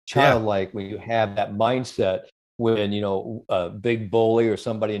too. Childlike when you have that mindset when, a big bully or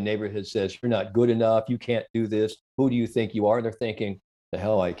somebody in the neighborhood says, you're not good enough, you can't do this. Who do you think you are? They're thinking, the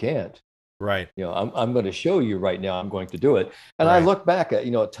hell I can't. Right. I'm going to show you right now. I'm going to do it. And right. I look back at,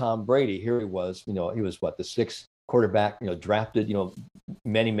 Tom Brady. Here he was, he was what, the 6th quarterback, drafted,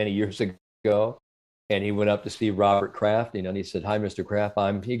 many, many years ago. And he went up to see Robert Kraft, and he said, hi, Mr. Kraft.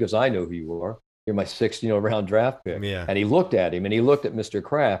 He goes, I know who you are. You're my 6th, round draft pick. Yeah. And he looked at him and he looked at Mr.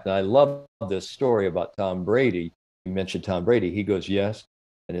 Kraft. And I love this story about Tom Brady. You mentioned Tom Brady. He goes, yes.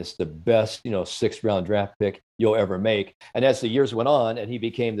 And it's the best, 6th round draft pick you'll ever make. And as the years went on and he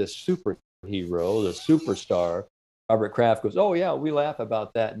became this super hero, the superstar. Robert Kraft goes, "Oh yeah, we laugh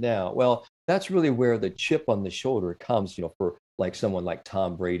about that now." Well, that's really where the chip on the shoulder comes, for like someone like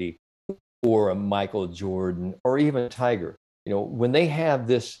Tom Brady or a Michael Jordan or even Tiger. When they have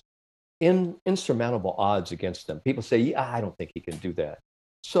this insurmountable odds against them, people say, "Yeah, I don't think he can do that."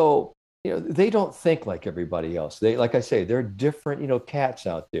 So, they don't think like everybody else. They, like I say, they're different, cats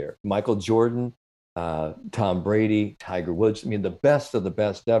out there. Michael Jordan, Tom Brady, Tiger Woods. I mean, the best of the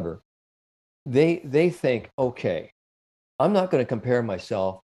best ever. They think, okay, I'm not going to compare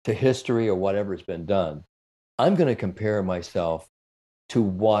myself to history or whatever's been done. I'm going to compare myself to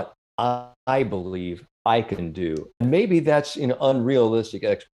what I believe I can do. And maybe that's an unrealistic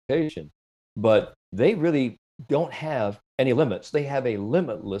expectation, but they really don't have any limits. They have a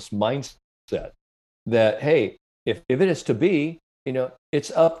limitless mindset that, hey, if it is to be,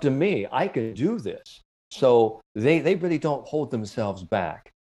 it's up to me. I can do this. So they really don't hold themselves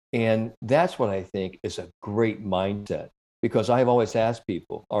back. And that's what I think is a great mindset, because I've always asked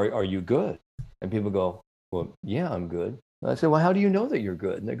people, are you good? And people go, well, yeah, I'm good. And I say, well, how do you know that you're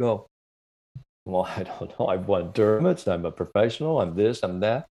good? And they go, well, I don't know. I've won tournaments. I'm a professional. I'm this, I'm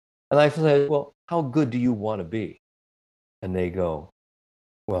that. And I said, well, how good do you want to be? And they go,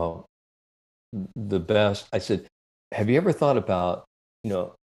 well, the best. I said, have you ever thought about,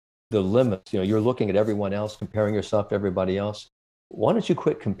 the limits? You're looking at everyone else, comparing yourself to everybody else. Why don't you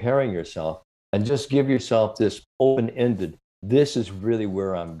quit comparing yourself and just give yourself this open-ended, this is really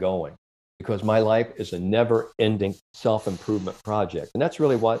where I'm going? Because my life is a never-ending self-improvement project. And that's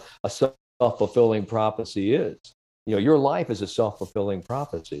really what a self-fulfilling prophecy is. Your life is a self-fulfilling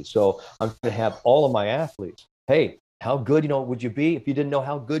prophecy. So I'm going to have all of my athletes, hey, how good, would you be if you didn't know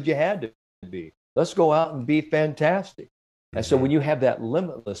how good you had to be? Let's go out and be fantastic. Mm-hmm. And so when you have that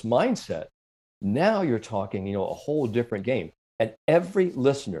limitless mindset, now you're talking, a whole different game. And every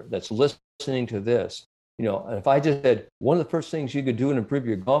listener that's listening to this, if I just said one of the first things you could do to improve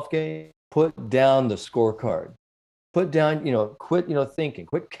your golf game, put down the scorecard, put down, quit, thinking,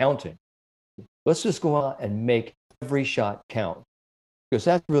 quit counting. Let's just go out and make every shot count, because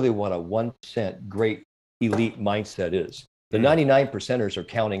that's really what a 1% great elite mindset is. The 99%ers are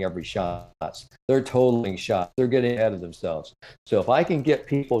counting every shot. They're totaling shots. They're getting ahead of themselves. So if I can get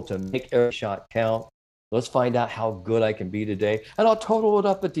people to make every shot count, let's find out how good I can be today, and I'll total it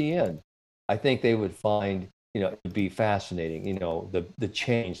up at the end. I think they would find, it'd be fascinating, the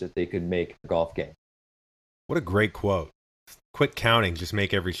change that they could make in the golf game. What a great quote. Quit counting, just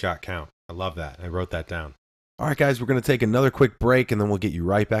make every shot count. I love that. I wrote that down. All right, guys, we're going to take another quick break, and then we'll get you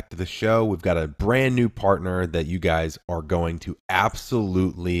right back to the show. We've got a brand new partner that you guys are going to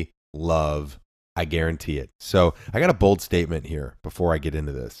absolutely love. I guarantee it. So I got a bold statement here before I get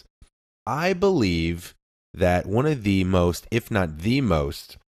into this. I believe that one of the most, if not the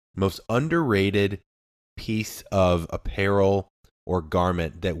most underrated piece of apparel or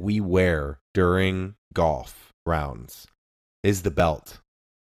garment that we wear during golf rounds is the belt.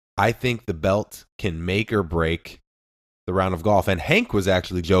 I think the belt can make or break the round of golf. And Hank was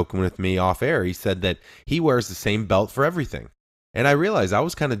actually joking with me off air. He said that he wears the same belt for everything. And I realized I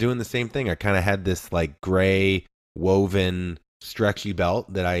was kind of doing the same thing. I kind of had this like gray woven stretchy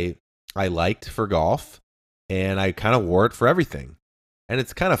belt that I liked for golf, and I kind of wore it for everything. And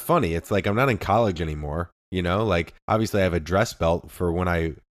it's kind of funny. It's like I'm not in college anymore, like obviously I have a dress belt for when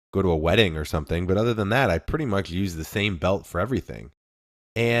I go to a wedding or something, but other than that, I pretty much use the same belt for everything.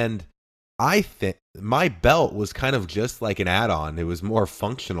 And I think my belt was kind of just like an add-on. It was more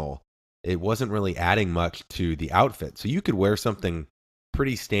functional. It wasn't really adding much to the outfit. So you could wear something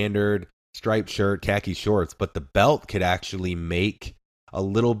pretty standard, striped shirt, khaki shorts, but the belt could actually make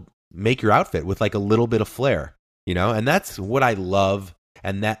your outfit with like a little bit of flair, and that's what I love.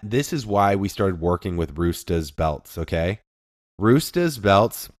 And this is why we started working with Roosta's belts. Okay. Roosta's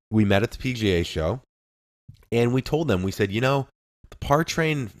belts, we met at the PGA show and we told them, we said, the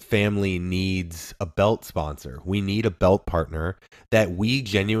Partrain family needs a belt sponsor. We need a belt partner that we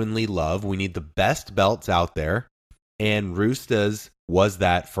genuinely love. We need the best belts out there. And Roosta's was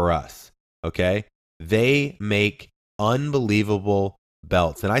that for us. Okay. They make unbelievable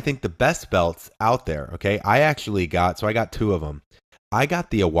belts. And I think the best belts out there. Okay. I got two of them. I got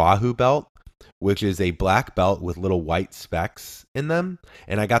the Oahu belt, which is a black belt with little white specks in them.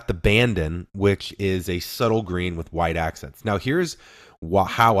 And I got the Bandon, which is a subtle green with white accents. Now, here's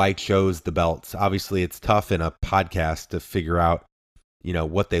how I chose the belts. Obviously, it's tough in a podcast to figure out,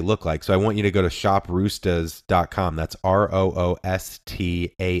 what they look like. So I want you to go to shoproostas.com. That's ROOSTAS.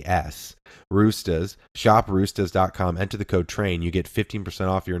 Roostas. Shoproostas.com. Enter the code TRAIN. You get 15%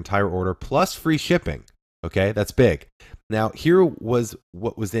 off your entire order plus free shipping. Okay, that's big. Now, here was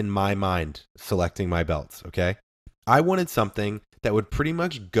what was in my mind selecting my belts. Okay, I wanted something that would pretty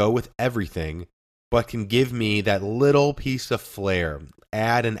much go with everything, but can give me that little piece of flair,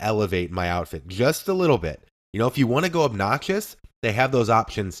 add and elevate my outfit just a little bit. You know, if you want to go obnoxious, they have those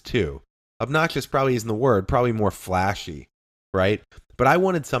options too. Obnoxious probably isn't the word, probably more flashy, right? But I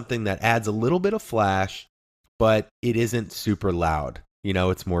wanted something that adds a little bit of flash, but it isn't super loud. You know,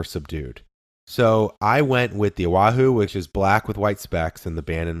 it's more subdued. So I went with the Oahu, which is black with white specks, and the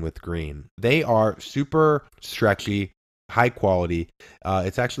Bannon with green. They are super stretchy, high quality.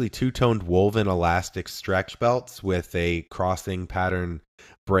 It's actually two-toned woven elastic stretch belts with a crossing pattern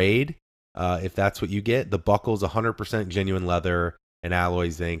braid. If that's what you get, the buckle's 100% genuine leather and alloy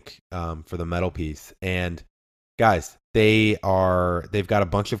zinc for the metal piece. And guys, they've got a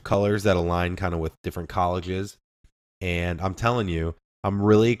bunch of colors that align kind of with different colleges. And I'm telling you, I'm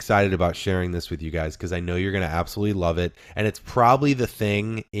really excited about sharing this with you guys because I know you're going to absolutely love it. And it's probably the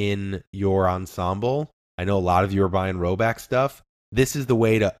thing in your ensemble. I know a lot of you are buying Roback stuff. This is the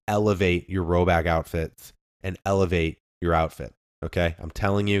way to elevate your Roback outfits and elevate your outfit. Okay. I'm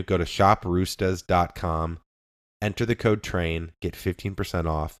telling you, go to shoproostas.com, enter the code TRAIN, get 15%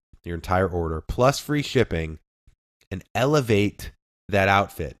 off your entire order plus free shipping, and elevate that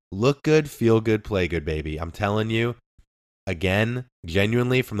outfit. Look good, feel good, play good, baby. I'm telling you, again,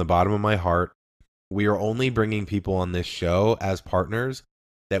 genuinely from the bottom of my heart, we are only bringing people on this show as partners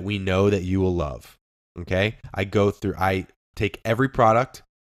that we know that you will love. Okay? I take every product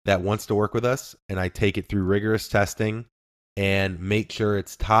that wants to work with us and I take it through rigorous testing and make sure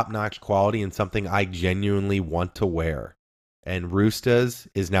it's top-notch quality and something I genuinely want to wear. And Roostas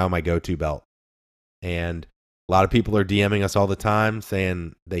is now my go-to belt. And a lot of people are DMing us all the time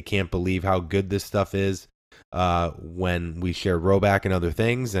saying they can't believe how good this stuff is when we share Roback and other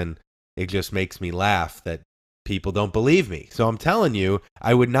things. And it just makes me laugh that people don't believe me. So I'm telling you,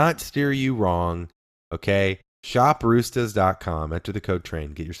 I would not steer you wrong. Okay. Shoproostas.com. Enter the code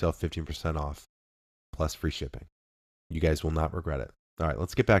TRAIN. Get yourself 15% off plus free shipping. You guys will not regret it. All right,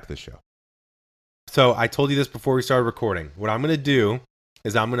 let's get back to the show. So I told you this before we started recording. What I'm going to do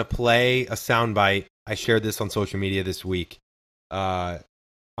is I'm going to play a soundbite. I shared this on social media this week. I'm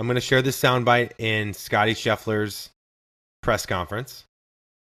going to share this soundbite in Scottie Scheffler's press conference,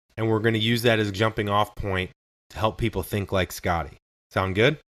 and we're going to use that as a jumping off point to help people think like Scottie. Sound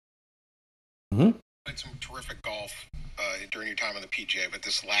good? Mm-hmm. Played some terrific golf during your time on the PGA, but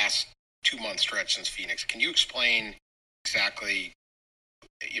this last 2-month stretch since Phoenix, can you explain exactly,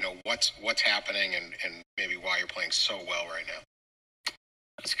 what's happening and maybe why you're playing so well right now?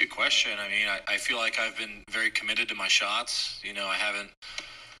 That's a good question. I mean, I feel like I've been very committed to my shots. You know,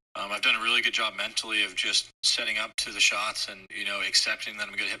 I've done a really good job mentally of just setting up to the shots and, accepting that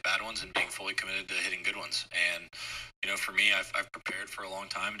I'm going to hit bad ones and being fully committed to hitting good ones. And, for me, I've prepared for a long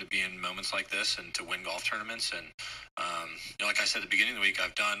time to be in moments like this and to win golf tournaments. And, like I said at the beginning of the week,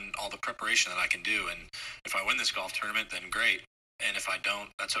 I've done all the preparation that I can do. And if I win this golf tournament, then great. And if I don't,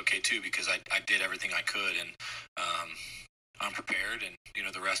 that's okay too, because I did everything I could. And I'm prepared, and,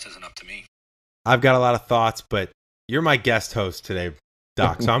 the rest isn't up to me. I've got a lot of thoughts, but you're my guest host today,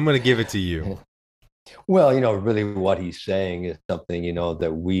 Doc, so I'm going to give it to you. Well, really what he's saying is something,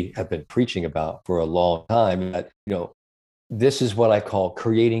 that we have been preaching about for a long time. That, this is what I call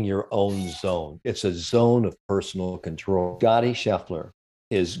creating your own zone. It's a zone of personal control. Scottie Scheffler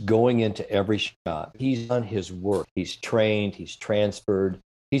is going into every shot. He's done his work. He's trained, he's transferred,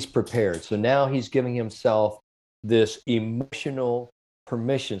 he's prepared. So now he's giving himself this emotional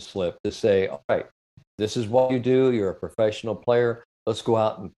permission slip to say, all right, this is what you do. You're a professional player. Let's go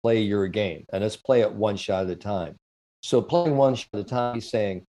out and play your game. And let's play it one shot at a time. So playing one shot at a time, he's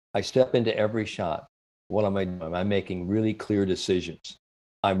saying, I step into every shot. What am I doing? I'm making really clear decisions.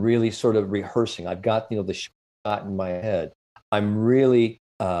 I'm really sort of rehearsing. I've got, the shot in my head. I'm really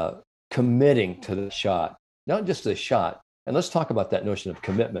committing to the shot, not just the shot. And let's talk about that notion of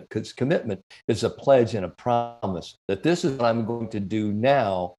commitment, because commitment is a pledge and a promise that this is what I'm going to do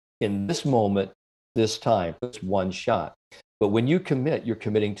now in this moment, this time, this one shot. But when you commit, you're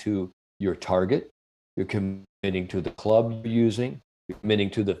committing to your target, you're committing to the club you're using, you're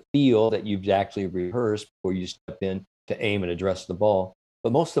committing to the feel that you've actually rehearsed before you step in to aim and address the ball.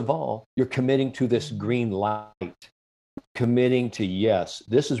 But most of all, you're committing to this green light, committing to, yes,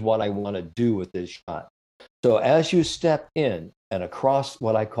 this is what I want to do with this shot. So as you step in and across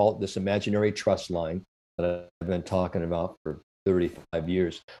what I call this imaginary trust line that I've been talking about for 35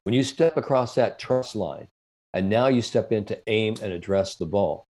 years, when you step across that trust line, and now you step in to aim and address the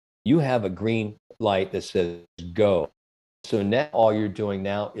ball, you have a green light that says go. So now all you're doing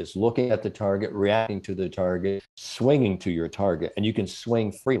now is looking at the target, reacting to the target, swinging to your target, and you can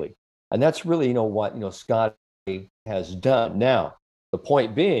swing freely. And that's really, what, Scottie has done. Now, the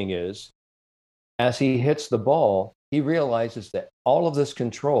point being is, as he hits the ball, he realizes that all of this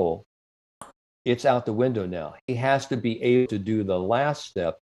control, it's out the window now. He has to be able to do the last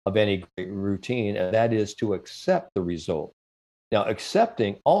step of any great routine, and that is to accept the result. Now,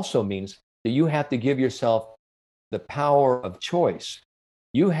 accepting also means that you have to give yourself the power of choice.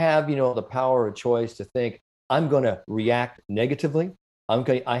 You have, the power of choice to think, I'm going to react negatively.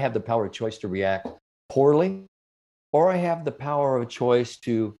 I have the power of choice to react poorly, or I have the power of choice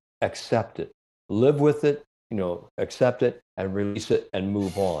to accept it, live with it, accept it and release it and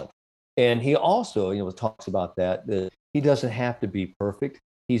move on. And he also, talks about that he doesn't have to be perfect.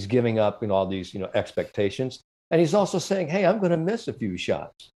 He's giving up, all these, expectations. And he's also saying, hey, I'm going to miss a few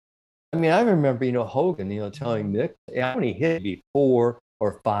shots. I mean, I remember, Hogan, telling Nick, I only hit maybe 4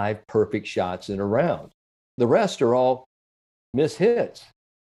 or 5 perfect shots in a round. The rest are all miss hits,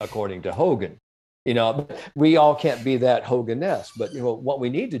 according to Hogan. We all can't be that Hogan-esque, but what we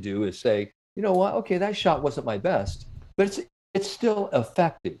need to do is say, you know what? Okay, that shot wasn't my best, but it's still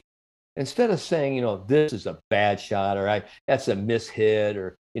effective. Instead of saying, this is a bad shot, or that's a miss hit,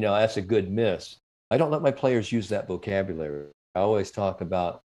 or that's a good miss. I don't let my players use that vocabulary. I always talk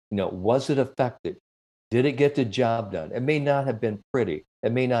about, was it effective? Did it get the job done? It may not have been pretty.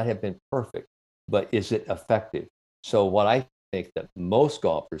 It may not have been perfect, but is it effective? So what I think that most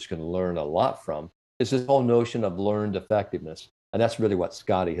golfers can learn a lot from is this whole notion of learned effectiveness. And that's really what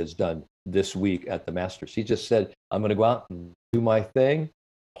Scottie has done this week at the Masters. He just said, I'm going to go out and do my thing,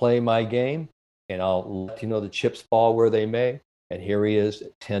 play my game, and I'll let the chips fall where they may. And here he is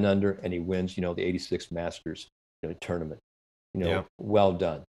at 10 under, and he wins, the 86th Masters tournament. Well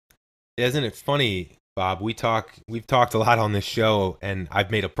done. Isn't it funny, Bob? We've talked a lot on this show, and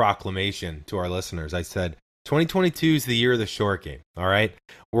I've made a proclamation to our listeners. I said 2022 is the year of the short game. All right,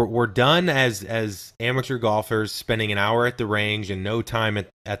 we're done as amateur golfers spending an hour at the range and no time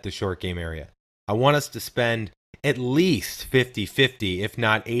at the short game area. I want us to spend at least 50-50, if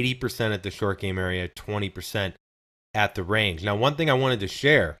not 80% at the short game area, 20% at the range. Now, one thing I wanted to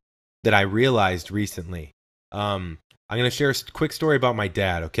share that I realized recently, I'm going to share a quick story about my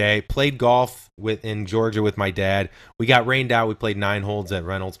dad, okay? Played golf in Georgia with my dad. We got rained out. We played 9 holes at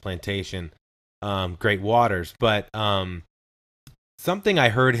Reynolds Plantation, great waters. But something I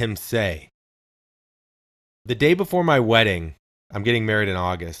heard him say, the day before my wedding, I'm getting married in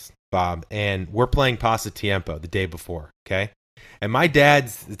August, Bob, and we're playing Pasatiempo the day before, okay? And my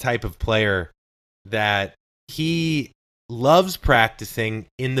dad's the type of player that he loves practicing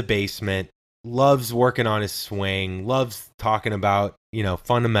in the basement, loves working on his swing, loves talking about,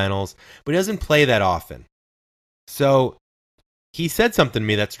 fundamentals, but he doesn't play that often. So he said something to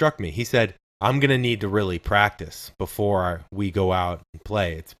me that struck me. He said, I'm going to need to really practice before we go out and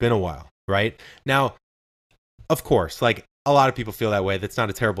play. It's been a while, right? Now, of course, like a lot of people feel that way. That's not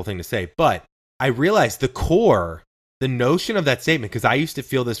a terrible thing to say, but I realized the notion of that statement, because I used to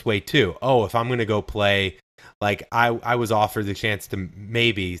feel this way too. Oh, if I'm going to go play, like I was offered the chance to,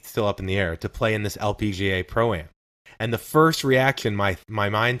 maybe still up in the air, to play in this LPGA Pro-Am. And the first reaction my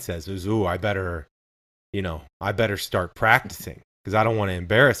mind says is, ooh, I better start practicing because I don't want to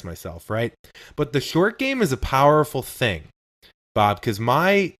embarrass myself, right? But the short game is a powerful thing, Bob, because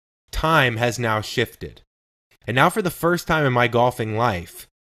my time has now shifted. And now for the first time in my golfing life,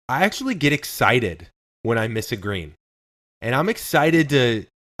 I actually get excited when I miss a green. And I'm excited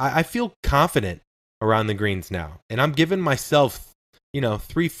I feel confident around the greens now. And I'm giving myself,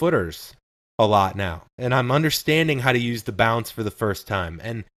 3-footers a lot now. And I'm understanding how to use the bounce for the first time.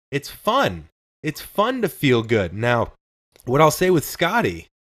 And it's fun. It's fun to feel good. Now, what I'll say with Scottie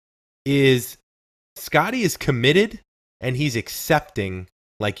is committed and he's accepting,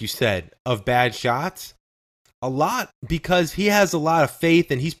 like you said, of bad shots a lot because he has a lot of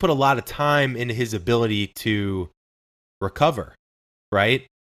faith and he's put a lot of time into his ability to recover, right?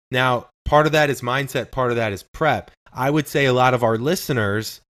 Now, part of that is mindset, part of that is prep. I would say a lot of our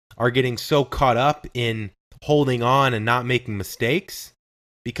listeners are getting so caught up in holding on and not making mistakes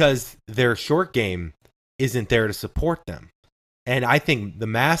because their short game isn't there to support them. And I think the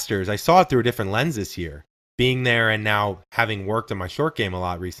Masters, I saw it through a different lens this year, being there and now having worked on my short game a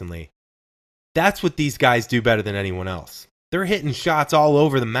lot recently. That's what these guys do better than anyone else. They're hitting shots all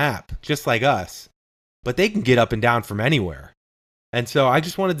over the map, just like us, but they can get up and down from anywhere. And so I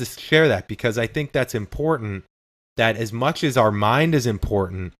just wanted to share that because I think that's important, that as much as our mind is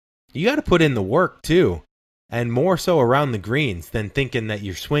important, you got to put in the work too. And more so around the greens than thinking that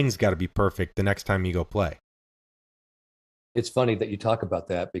your swing's got to be perfect the next time you go play. It's funny that you talk about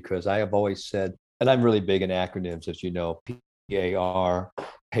that because I have always said, and I'm really big in acronyms, as you know, PAR,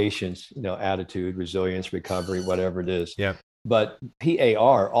 patience, attitude, resilience, recovery, whatever it is. Yeah. But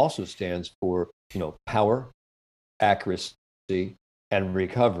PAR also stands for, power, accuracy, and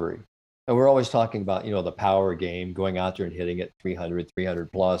recovery. And we're always talking about, the power game, going out there and hitting it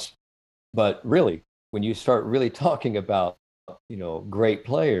 300 plus. But really, when you start really talking about, great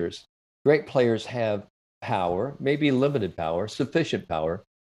players have power, maybe limited power, sufficient power,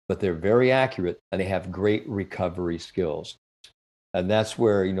 but they're very accurate and they have great recovery skills. And that's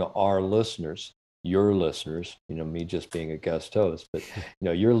where, our listeners, your listeners, me just being a guest host, but,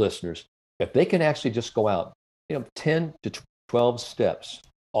 your listeners, if they can actually just go out, 10 to 12 steps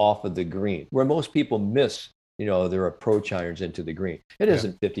off of the green, where most people miss, their approach irons into the green. It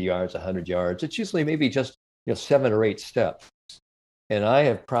isn't 50 yards, 100 yards. It's usually maybe just, 7 or 8 steps. And I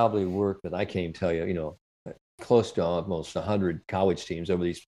have probably worked with, I can't even tell you, close to almost 100 college teams over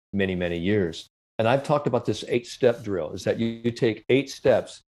these many, many years. And I've talked about this 8-step drill, is that you take 8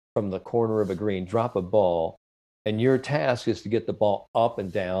 steps from the corner of a green, drop a ball, and your task is to get the ball up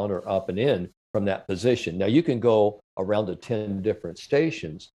and down or up and in from that position. Now you can go around to 10 different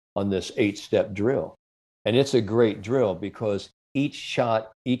stations on this 8-step drill. And it's a great drill because each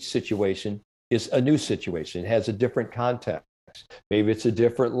shot, each situation is a new situation. It has a different context. Maybe it's a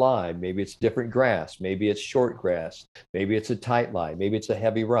different line. Maybe it's different grass. Maybe it's short grass. Maybe it's a tight line. Maybe it's a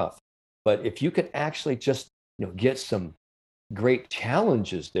heavy rough. But if you can actually just, get some great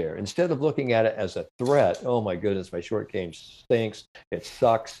challenges there, instead of looking at it as a threat, oh my goodness, my short game stinks, it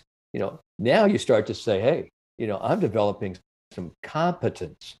sucks. Now you start to say, hey, I'm developing some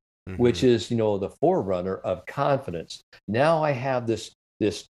competence, which is, the forerunner of confidence. Now I have this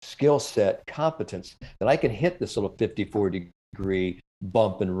skill set, competence, that I can hit this little 54-degree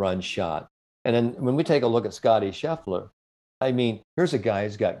bump and run shot. And then when we take a look at Scottie Scheffler, I mean, here's a guy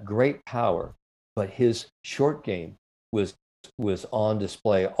who's got great power, but his short game was on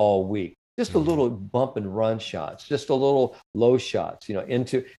display all week. Just a little bump and run shots, just a little low shots, and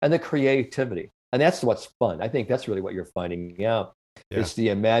the creativity. And that's what's fun. I think that's really what you're finding out. Yeah. It's the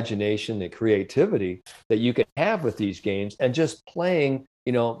imagination, the creativity that you can have with these games, and just playing,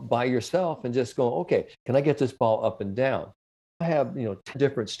 by yourself and just going, okay, can I get this ball up and down? I have, 10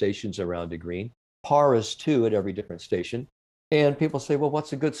 different stations around the green. Par is 2 at every different station. And people say, well,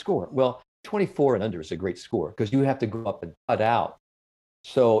 what's a good score? Well, 24 and under is a great score because you have to go up and cut out.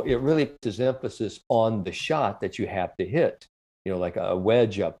 So it really puts emphasis on the shot that you have to hit, like a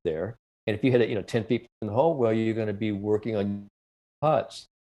wedge up there. And if you hit it, 10 feet from the hole, well, you're going to be working on putts,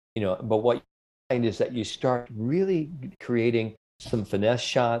 but what you find is that you start really creating some finesse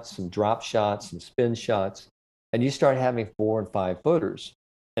shots, some drop shots, some spin shots, and you start having 4 and 5 footers.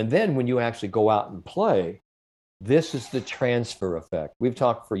 And then when you actually go out and play, this is the transfer effect. We've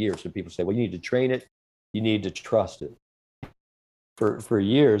talked for years when people say, well, you need to train it, you need to trust it. For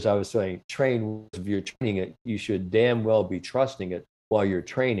years, I was saying, train. If you're training it, you should damn well be trusting it while you're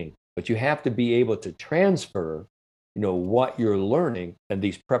training. But you have to be able to transfer, what you're learning and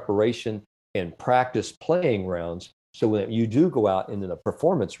these preparation and practice playing rounds. So when you do go out into the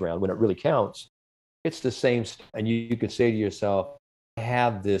performance round, when it really counts, it's the same. And you could say to yourself, I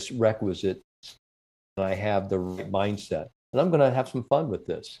have this requisite, and I have the right mindset, and I'm going to have some fun with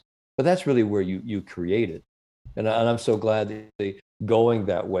this. But that's really where you create it. And I'm so glad that they're going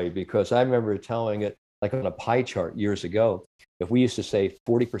that way, because I remember telling it like on a pie chart years ago. If we used to say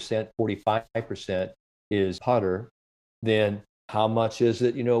 40%, 45% is putter, then how much is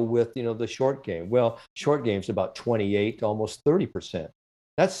it, with, the short game? Well, short game's about 28 to almost 30%.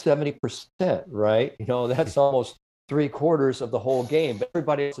 That's 70%, right? That's almost 3/4 of the whole game. But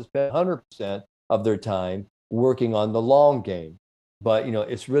everybody else has spent 100% of their time working on the long game. But,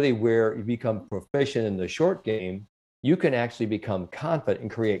 it's really where you become proficient in the short game. You can actually become confident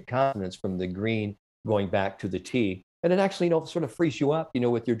and create confidence from the green going back to the tee. And it actually, sort of frees you up,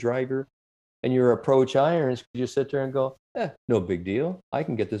 with your driver and your approach irons. You just sit there and go, no big deal. I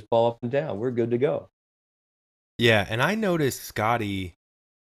can get this ball up and down. We're good to go. Yeah. And I noticed Scottie,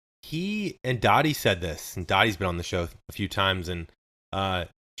 and Dottie said this, and Dottie's been on the show a few times. And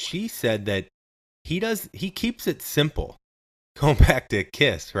she said that he keeps it simple. Going back to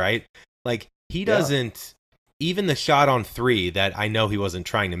Kiss, right? Like he doesn't, even the shot on 3 that I know he wasn't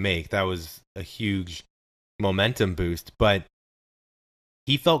trying to make, that was a huge momentum boost, but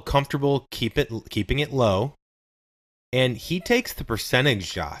he felt comfortable keeping it low, and he takes the percentage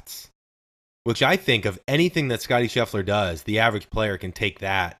shots, which I think of anything that Scottie Scheffler does, the average player can take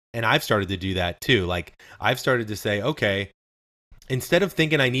that, and I've started to do that too. Like I've started to say, okay, instead of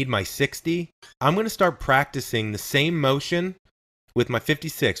thinking I need my 60, I'm going to start practicing the same motion with my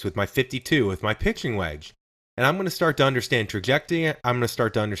 56, with my 52, with my pitching wedge. And I'm going to start to understand trajectory. I'm going to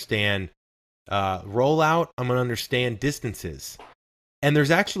start to understand rollout. I'm going to understand distances. And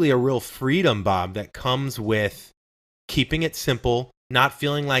there's actually a real freedom, Bob, that comes with keeping it simple, not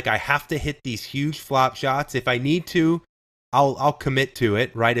feeling like I have to hit these huge flop shots. If I need to, I'll commit to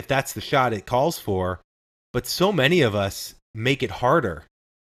it, right? If that's the shot it calls for. But so many of us make it harder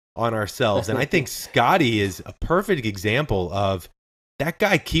on ourselves. And I think Scottie is a perfect example of that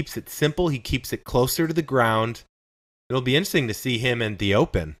guy keeps it simple. He keeps it closer to the ground. It'll be interesting to see him in the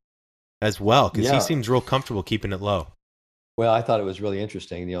Open as well, because he seems real comfortable keeping it low. Well, I thought it was really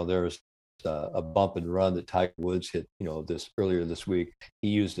interesting. There was a bump and run that Tiger Woods hit, this earlier this week. He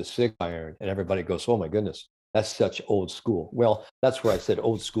used a 6-iron, and everybody goes, "Oh my goodness, that's such old school." Well, that's where I said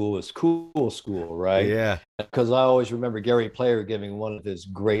old school is cool school, right? Yeah. Because I always remember Gary Player giving one of his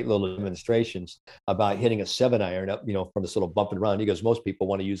great little demonstrations about hitting a 7-iron up, from this little bump and run. He goes, most people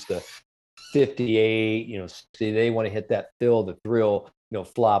want to use the 58, see, they want to hit that the thrill,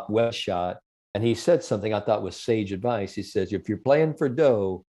 flop wedge shot. And he said something I thought was sage advice. He says, if you're playing for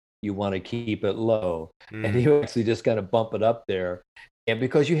dough, you want to keep it low. And he actually just kind of bump it up there. And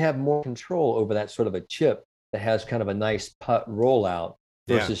because you have more control over that sort of a chip that has kind of a nice putt rollout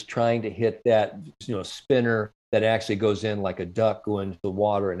versus trying to hit that, spinner that actually goes in like a duck going into the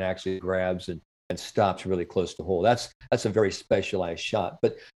water and actually grabs and stops really close to hole. That's a very specialized shot.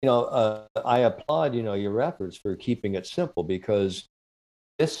 But, I applaud, your efforts for keeping it simple, because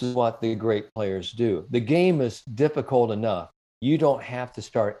this is what the great players do. The game is difficult enough. You don't have to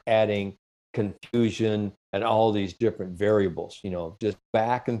start adding confusion and all these different variables, just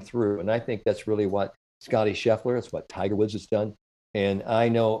back and through. And I think that's really what Scottie Scheffler, it's what Tiger Woods has done. And I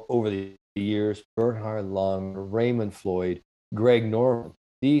know over the years, Bernhard Long, Raymond Floyd, Greg Norman,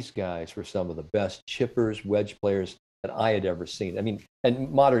 these guys were some of the best chippers, wedge players that I had ever seen. I mean, and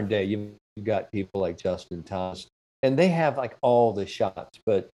modern day, you've got people like Justin Thomas, and they have like all the shots.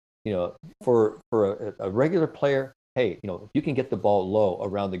 But, for a regular player, hey, if you can get the ball low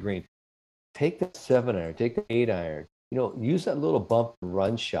around the green, take that 7-iron, take the 8-iron, use that little bump and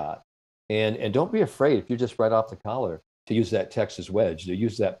run shot. And don't be afraid, if you're just right off the collar, to use that Texas wedge, to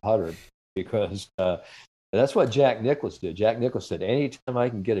use that putter, because that's what Jack Nicklaus did. Jack Nicklaus said, anytime I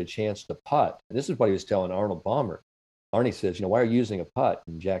can get a chance to putt, and this is what he was telling Arnold Palmer. Arnie says, why are you using a putt?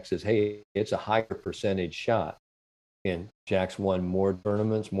 And Jack says, hey, it's a higher percentage shot. And Jack's won more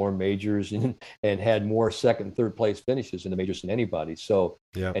tournaments, more majors, and had more second and third place finishes in the majors than anybody. So,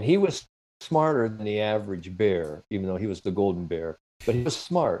 and he was smarter than the average bear, even though he was the golden bear. But he was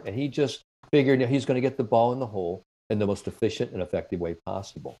smart, and he just figured he's going to get the ball in the hole in the most efficient and effective way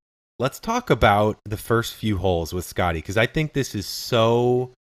possible. Let's talk about the first few holes with Scottie, because I think this is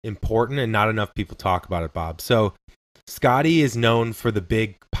so important and not enough people talk about it, Bob. So Scottie is known for the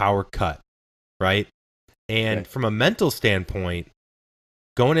big power cut, right? And from a mental standpoint,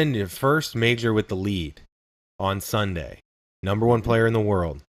 going into the first major with the lead on Sunday, number one player in the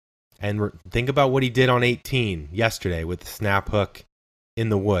world. And think about what he did on 18 yesterday with the snap hook in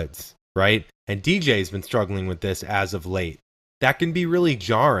the woods, right? And DJ's been struggling with this as of late. That can be really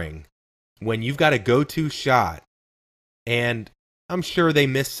jarring when you've got a go-to shot. And I'm sure they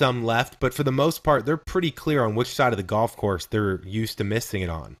missed some left, but for the most part, they're pretty clear on which side of the golf course they're used to missing it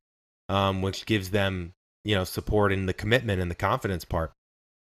on, which gives them, support in the commitment and the confidence part.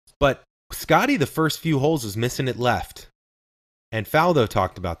 But Scottie, the first few holes, was missing it left. And Faldo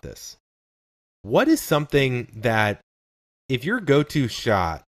talked about this. What is something that, if your go-to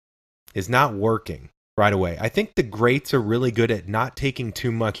shot is not working right away, I think the greats are really good at not taking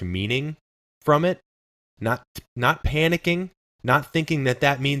too much meaning from it, not panicking, not thinking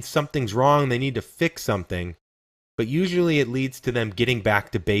that means something's wrong, they need to fix something, but usually it leads to them getting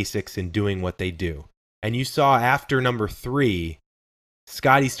back to basics and doing what they do. And you saw after number 3,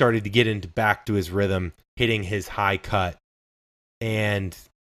 Scottie started to get back to his rhythm, hitting his high cut. And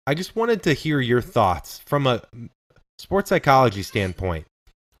I just wanted to hear your thoughts from a sports psychology standpoint.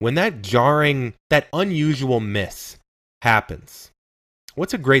 When that jarring, that unusual miss happens,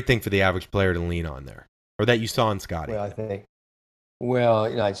 what's a great thing for the average player to lean on there, or that you saw in Scottie?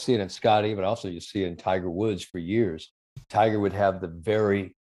 Well, I see it in Scottie, but also you see it in Tiger Woods for years. Tiger would have the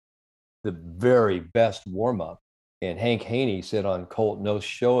very best warm-up. And Hank Haney said on Colt No's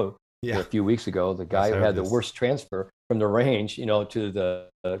show a few weeks ago, the guy who had the worst transfer from the range, to the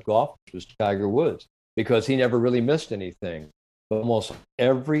golf was Tiger Woods, because he never really missed anything. Almost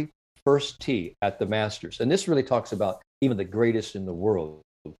every first tee at the Masters, and this really talks about even the greatest in the world,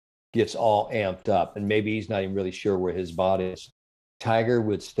 gets all amped up, and maybe he's not even really sure where his body is. Tiger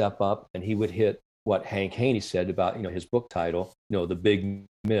would step up and he would hit what Hank Haney said about, his book title, the big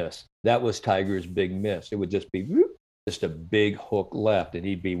miss. That was Tiger's big miss. It would just be just a big hook left, and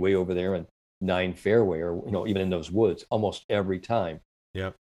he'd be way over there in 9 fairway, or even in those woods almost every time.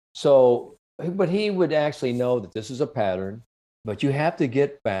 Yep. So, but he would actually know that this is a pattern, but you have to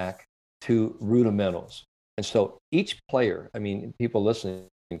get back to rudimentals. And so each player, I mean, people listening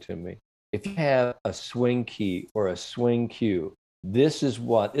to me, if you have a swing key or a swing cue, this is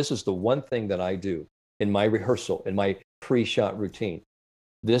the one thing that I do in my rehearsal, in my pre-shot routine.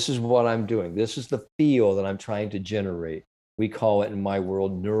 This is what I'm doing. This is the feel that I'm trying to generate. We call it in my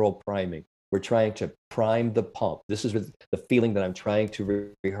world neural priming. We're trying to prime the pump. This is the feeling that I'm trying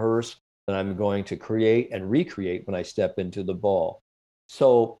to rehearse, that I'm going to create and recreate when I step into the ball.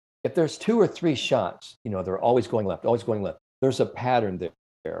 So if there's 2 or 3 shots, they're always going left, always going left. There's a pattern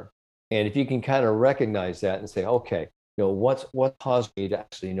there. And if you can kind of recognize that and say, okay, what caused me to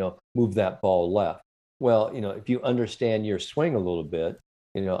actually, move that ball left? Well, if you understand your swing a little bit,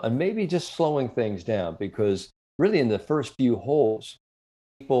 and maybe just slowing things down, because really in the first few holes,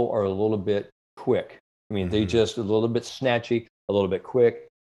 people are a little bit quick. I mean, they just a little bit snatchy, a little bit quick.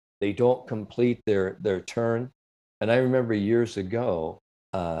 They don't complete their turn. And I remember years ago,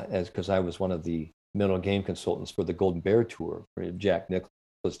 because I was one of the mental game consultants for the Golden Bear Tour, for Jack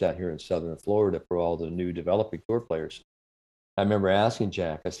Nicklaus down here in Southern Florida, for all the new developing tour players. I remember asking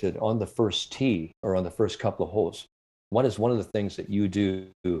Jack, I said, on the first tee or on the first couple of holes, what is one of the things that you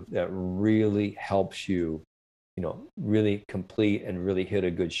do that really helps you, really complete and really hit a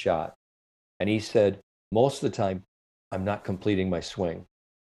good shot? And he said, most of the time, I'm not completing my swing.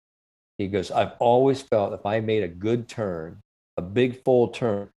 He goes, I've always felt if I made a good turn, a big full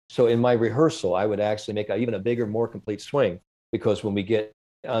turn. So in my rehearsal, I would actually make even a bigger, more complete swing, because when we get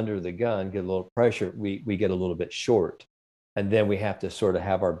under the gun, get a little pressure, we get a little bit short. And then we have to sort of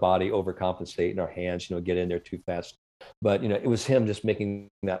have our body overcompensate and our hands, get in there too fast. But, it was him just making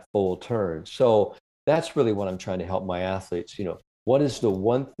that full turn. So that's really what I'm trying to help my athletes. What is the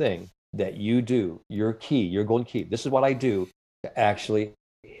one thing that you do, your key, your golden key? This is what I do to actually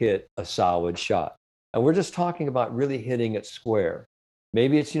hit a solid shot. And we're just talking about really hitting it square.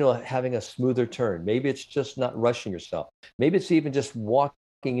 Maybe it's, having a smoother turn. Maybe it's just not rushing yourself. Maybe it's even just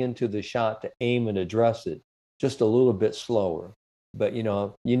walking into the shot to aim and address it just a little bit slower. But,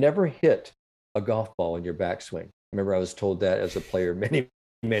 you never hit a golf ball in your backswing. Remember, I was told that as a player many,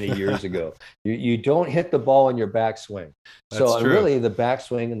 many years ago. You don't hit the ball in your backswing. So really the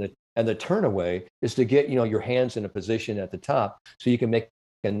backswing and the turn away is to get, your hands in a position at the top so you can make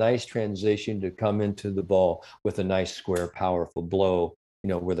a nice transition to come into the ball with a nice square, powerful blow,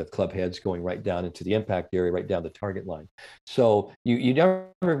 where the club head's going right down into the impact area, right down the target line. So you never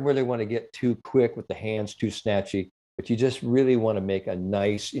really want to get too quick with the hands, too snatchy, but you just really want to make a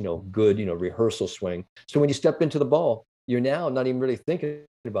nice, good, rehearsal swing. So when you step into the ball, you're now not even really thinking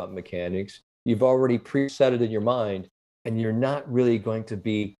about mechanics. You've already preset it in your mind, and you're not really going to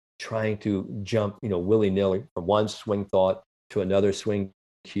be trying to jump, willy-nilly from one swing thought to another swing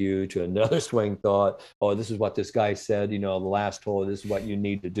cue to another swing thought. Oh, this is what this guy said, the last hole, this is what you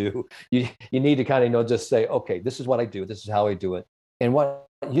need to do. You need to kind of, just say, okay, this is what I do. This is how I do it. And what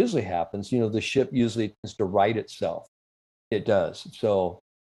usually happens, the ship usually tends to right itself. It does. So,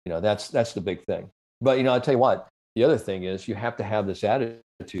 that's the big thing. But, I'll tell you what, the other thing is you have to have this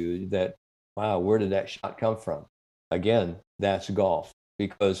attitude that, wow, where did that shot come from? Again, that's golf,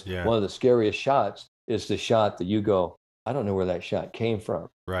 because one of the scariest shots is the shot that you go, I don't know where that shot came from.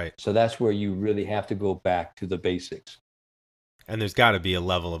 Right. So that's where you really have to go back to the basics. And there's got to be a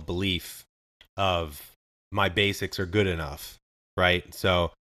level of belief of my basics are good enough, right?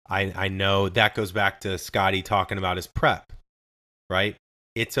 So I know that goes back to Scottie talking about his prep, right?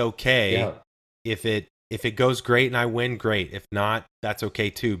 It's okay if it goes great and I win, great. If not, that's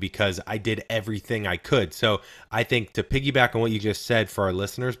okay too, because I did everything I could. So I think, to piggyback on what you just said for our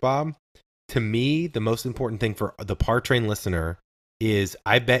listeners, Bob, to me, the most important thing for the Par Train listener is,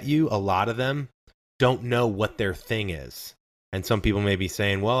 I bet you a lot of them don't know what their thing is. And some people may be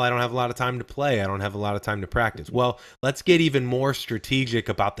saying, well, I don't have a lot of time to play. I don't have a lot of time to practice. Well, let's get even more strategic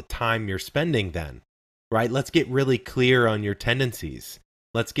about the time you're spending then, right? Let's get really clear on your tendencies.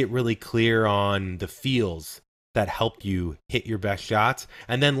 Let's get really clear on the feels that help you hit your best shots.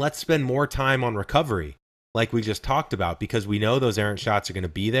 And then let's spend more time on recovery, like we just talked about, because we know those errant shots are going to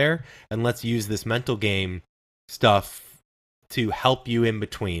be there. And let's use this mental game stuff to help you in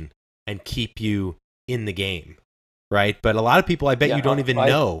between and keep you in the game, right? But a lot of people, I bet you don't even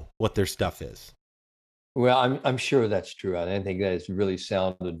know what their stuff is. Well, I'm sure that's true. I think that is really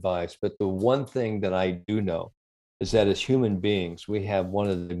sound advice. But the one thing that I do know is that as human beings, we have one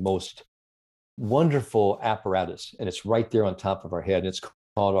of the most wonderful apparatus, and it's right there on top of our head. It's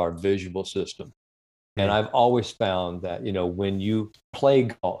called our visual system. And I've always found that, when you play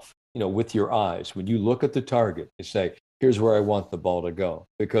golf, with your eyes, when you look at the target, you say, here's where I want the ball to go.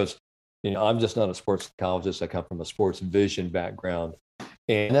 Because, I'm just not a sports psychologist. I come from a sports vision background.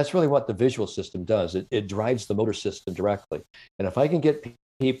 And that's really what the visual system does. It drives the motor system directly. And if I can get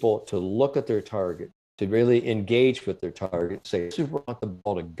people to look at their target, to really engage with their target, say, this is where I want the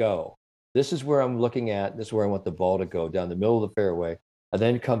ball to go. This is where I'm looking at. This is where I want the ball to go, down the middle of the fairway, and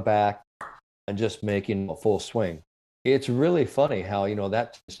then come back and just making a full swing. It's really funny how,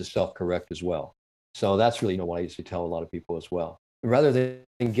 that tends to self-correct as well. So that's really, what I used to tell a lot of people as well. Rather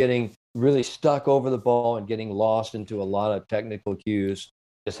than getting really stuck over the ball and getting lost into a lot of technical cues,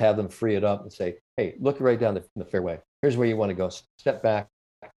 just have them free it up and say, hey, look right down the fairway. Here's where you want to go. Step back,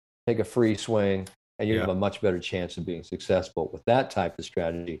 take a free swing, and you have a much better chance of being successful with that type of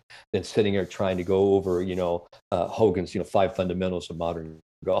strategy than sitting here trying to go over, Hogan's, 5 fundamentals of modern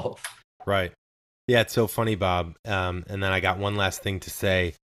golf. Right. Yeah, it's so funny, Bob. And then I got one last thing to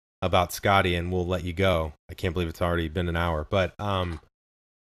say about Scottie, and we'll let you go. I can't believe it's already been an hour. But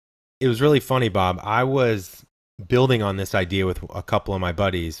it was really funny, Bob. I was building on this idea with a couple of my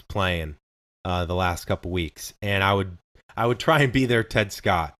buddies playing the last couple weeks, and I would try and be their Ted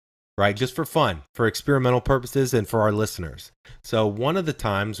Scott, right? Just for fun, for experimental purposes, and for our listeners. So one of the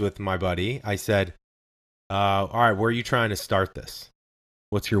times with my buddy, I said, all right, where are you trying to start this?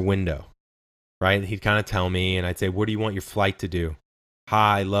 What's your window? Right? And he'd kind of tell me, and I'd say, what do you want your flight to do?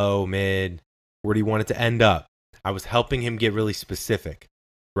 High, low, mid? Where do you want it to end up? I was helping him get really specific,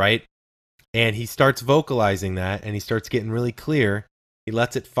 right? And he starts vocalizing that, and he starts getting really clear. He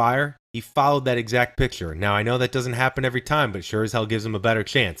lets it fire. He followed that exact picture. Now, I know that doesn't happen every time, but sure as hell gives him a better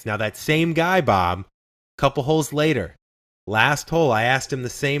chance. Now, that same guy, Bob, a couple holes later, last hole, I asked him the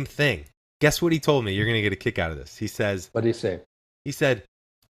same thing. Guess what he told me? You're going to get a kick out of this. He says, what did he say? He said,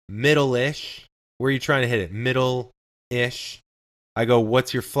 middle-ish. Where are you trying to hit it? Middle-ish. I go,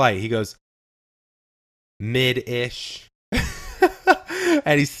 what's your flight? He goes, mid-ish.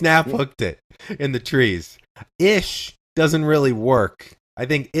 And he snap hooked it in the trees. Ish doesn't really work. I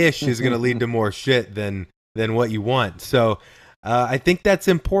think ish is going to lead to more shit than what you want. So I think that's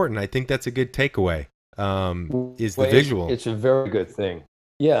important. I think that's a good takeaway, is the visual. It's a very good thing.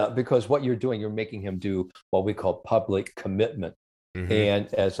 Yeah, because what you're doing, you're making him do what we call public commitment. Mm-hmm.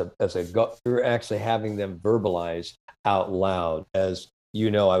 And you're actually having them verbalize out loud. As I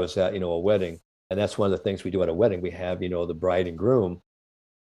was at, a wedding, and that's one of the things we do at a wedding. We have, the bride and groom,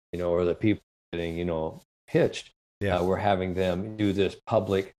 or the people getting, hitched. Yeah. We're having them do this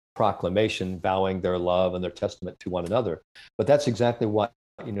public proclamation, vowing their love and their testament to one another. But that's exactly what,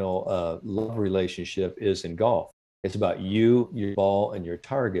 love relationship is in golf. It's about you, your ball, and your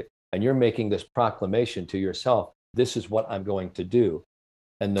target. And you're making this proclamation to yourself. This is what I'm going to do.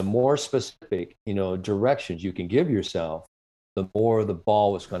 And the more specific, directions you can give yourself, the more the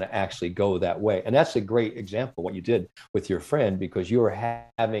ball is going to actually go that way. And that's a great example, what you did with your friend, because you were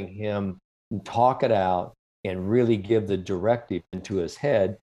having him talk it out and really give the directive into his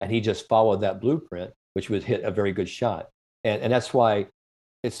head. And he just followed that blueprint, which would hit a very good shot. And that's why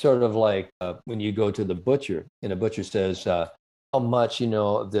it's sort of like when you go to the butcher and the butcher says, how much,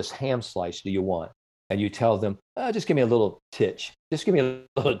 of this ham slice do you want? And you tell them, just give me a little titch. Just give me a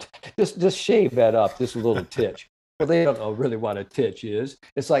little, just shave that up, just a little titch. Well, they don't know really what a titch is.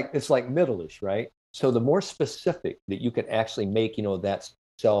 It's like middle-ish, right? So the more specific that you can actually make, that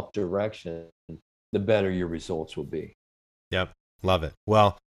self-direction, the better your results will be. Yep, love it.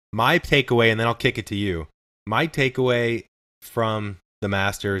 Well, my takeaway, and then I'll kick it to you. My takeaway from the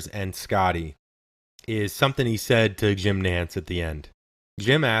Masters and Scottie is something he said to Jim Nantz at the end.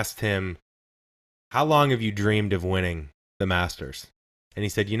 Jim asked him, how long have you dreamed of winning the Masters? And he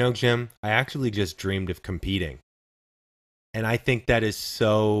said, Jim, I actually just dreamed of competing. And I think that is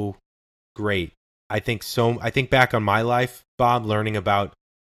so great. I think back on my life, Bob, learning about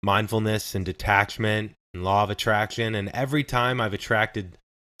mindfulness and detachment and law of attraction. And every time I've attracted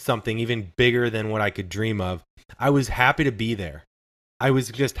something even bigger than what I could dream of, I was happy to be there. I was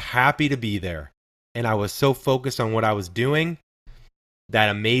just happy to be there. And I was so focused on what I was doing that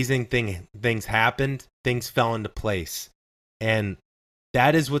amazing things happened. Things fell into place. And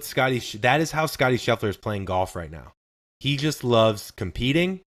that is how Scottie Scheffler is playing golf right now. He just loves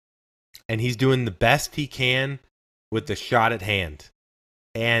competing, and he's doing the best he can with the shot at hand.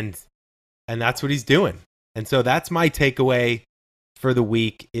 And that's what he's doing. And so that's my takeaway for the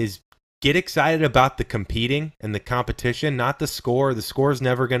week is get excited about the competing and the competition, not the score. The score is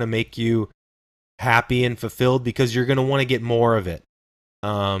never going to make you happy and fulfilled because you're going to want to get more of it.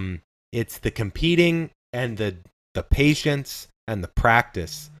 It's the competing and the patience and the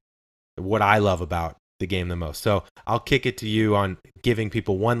practice, what I love about the game the most. So I'll kick it to you on giving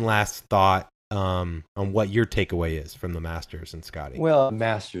people one last thought on what your takeaway is from the Masters and Scottie. Well,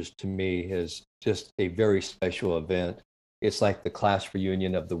 Masters to me is just a very special event. It's like the class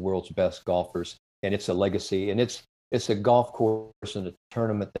reunion of the world's best golfers, and it's a legacy, and it's a golf course and a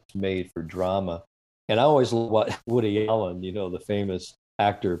tournament that's made for drama. And I always love what Woody Allen, the famous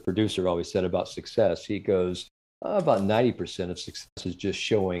actor, producer, always said about success. He goes, about 90% of success is just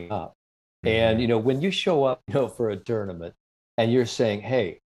showing up. And, when you show up, for a tournament and you're saying,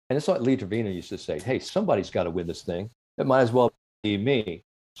 hey, and it's like Lee Trevino used to say, hey, somebody's got to win this thing. It might as well be me.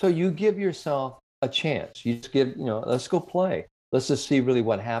 So you give yourself a chance. You just give, let's go play. Let's just see really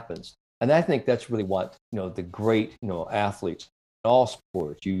what happens. And I think that's really what, the great, athletes in all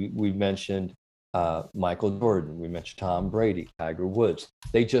sports. We mentioned Michael Jordan. We mentioned Tom Brady, Tiger Woods.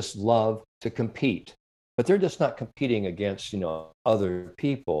 They just love to compete. But they're just not competing against, other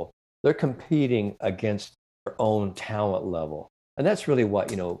people. They're competing against their own talent level. And that's really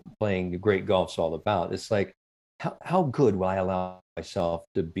what, playing great golf's all about. It's like, how good will I allow myself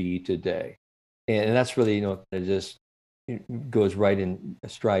to be today? And that's really, it just goes right in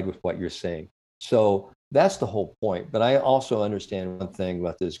stride with what you're saying. So that's the whole point. But I also understand one thing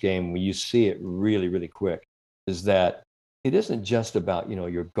about this game, when you see it really, really quick, is that it isn't just about,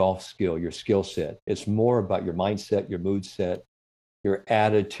 your golf skill, your skill set. It's more about your mindset, your mood set, your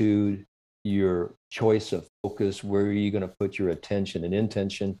attitude, your choice of focus, where are you going to put your attention and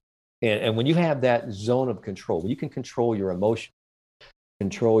intention. And when you have that zone of control, when you can control your emotion,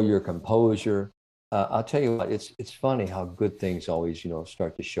 control your composure, I'll tell you what, it's funny how good things always,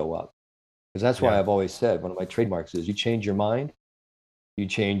 start to show up. Because that's why I've always said, one of my trademarks is you change your mind, you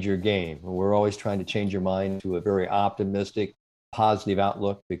change your game. And we're always trying to change your mind to a very optimistic, positive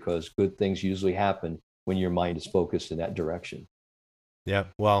outlook, because good things usually happen when your mind is focused in that direction. Yeah,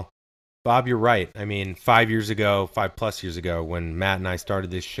 well, Bob, you're right. I mean, 5+ years ago, when Matt and I started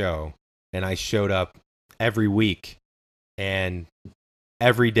this show, and I showed up every week and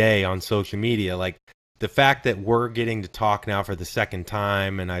every day on social media, like the fact that we're getting to talk now for the second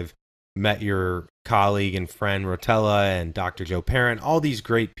time, and I've met your colleague and friend Rotella and Dr. Joe Parent, all these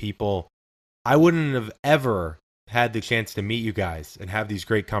great people, I wouldn't have ever had the chance to meet you guys and have these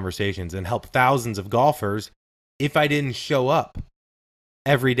great conversations and help thousands of golfers if I didn't show up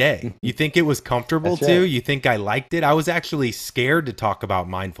every day. You think it was comfortable too? Right. You think I liked it? I was actually scared to talk about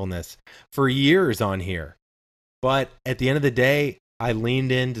mindfulness for years on here. But at the end of the day, I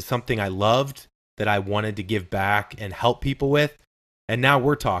leaned into something I loved that I wanted to give back and help people with. And now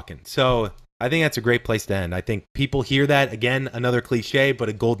we're talking. So I think that's a great place to end. I think people hear that, again, another cliche, but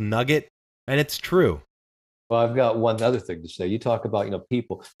a golden nugget. And it's true. Well, I've got one other thing to say. You talk about,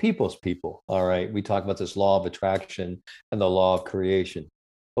 people's people. All right. We talk about this law of attraction and the law of creation.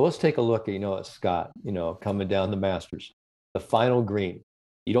 But let's take a look at, at Scott, coming down the Masters, the final green.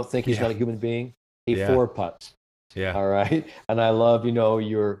 You don't think he's not a human being? He 4 putts. Yeah. All right. And I love,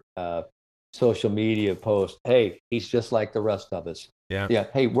 your social media post. Hey, he's just like the rest of us. Yeah. Yeah.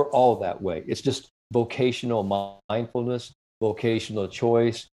 Hey, we're all that way. It's just vocational mindfulness, vocational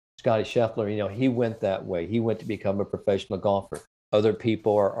choice. Scottie Scheffler, he went that way. He went to become a professional golfer. Other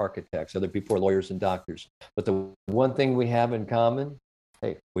people are architects. Other people are lawyers and doctors. But the one thing we have in common,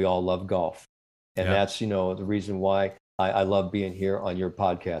 hey, we all love golf. And that's, the reason why I love being here on your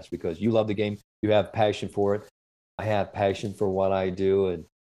podcast, because you love the game. You have passion for it. I have passion for what I do.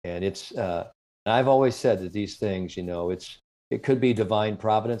 And it's, I've always said that these things, it could be divine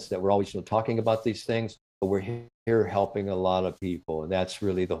providence that we're always talking about these things, but we're here helping a lot of people. And that's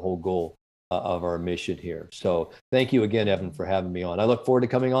really the whole goal of our mission here. So thank you again, Evan, for having me on. I look forward to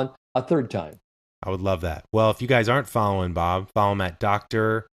coming on a third time. I would love that. Well, if you guys aren't following Bob, follow him at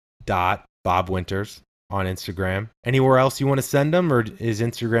Dr.Bob Winters on Instagram. Anywhere else you want to send them, or is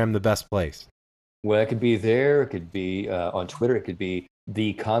Instagram the best place? Well, it could be there. It could be on Twitter. It could be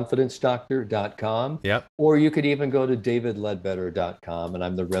theconfidencedoctor.com. Yep. Or you could even go to davidledbetter.com. And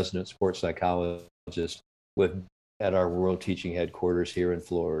I'm the resident sports psychologist at our World Teaching Headquarters here in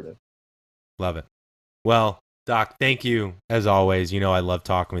Florida. Love it. Well, Doc, thank you as always. I love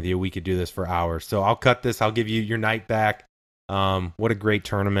talking with you. We could do this for hours. So I'll cut this. I'll give you your night back. What a great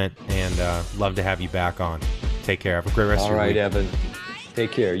tournament, and love to have you back on. Take care. Have a great rest of your week. All right, Evan.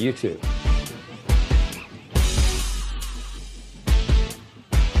 Take care. You too.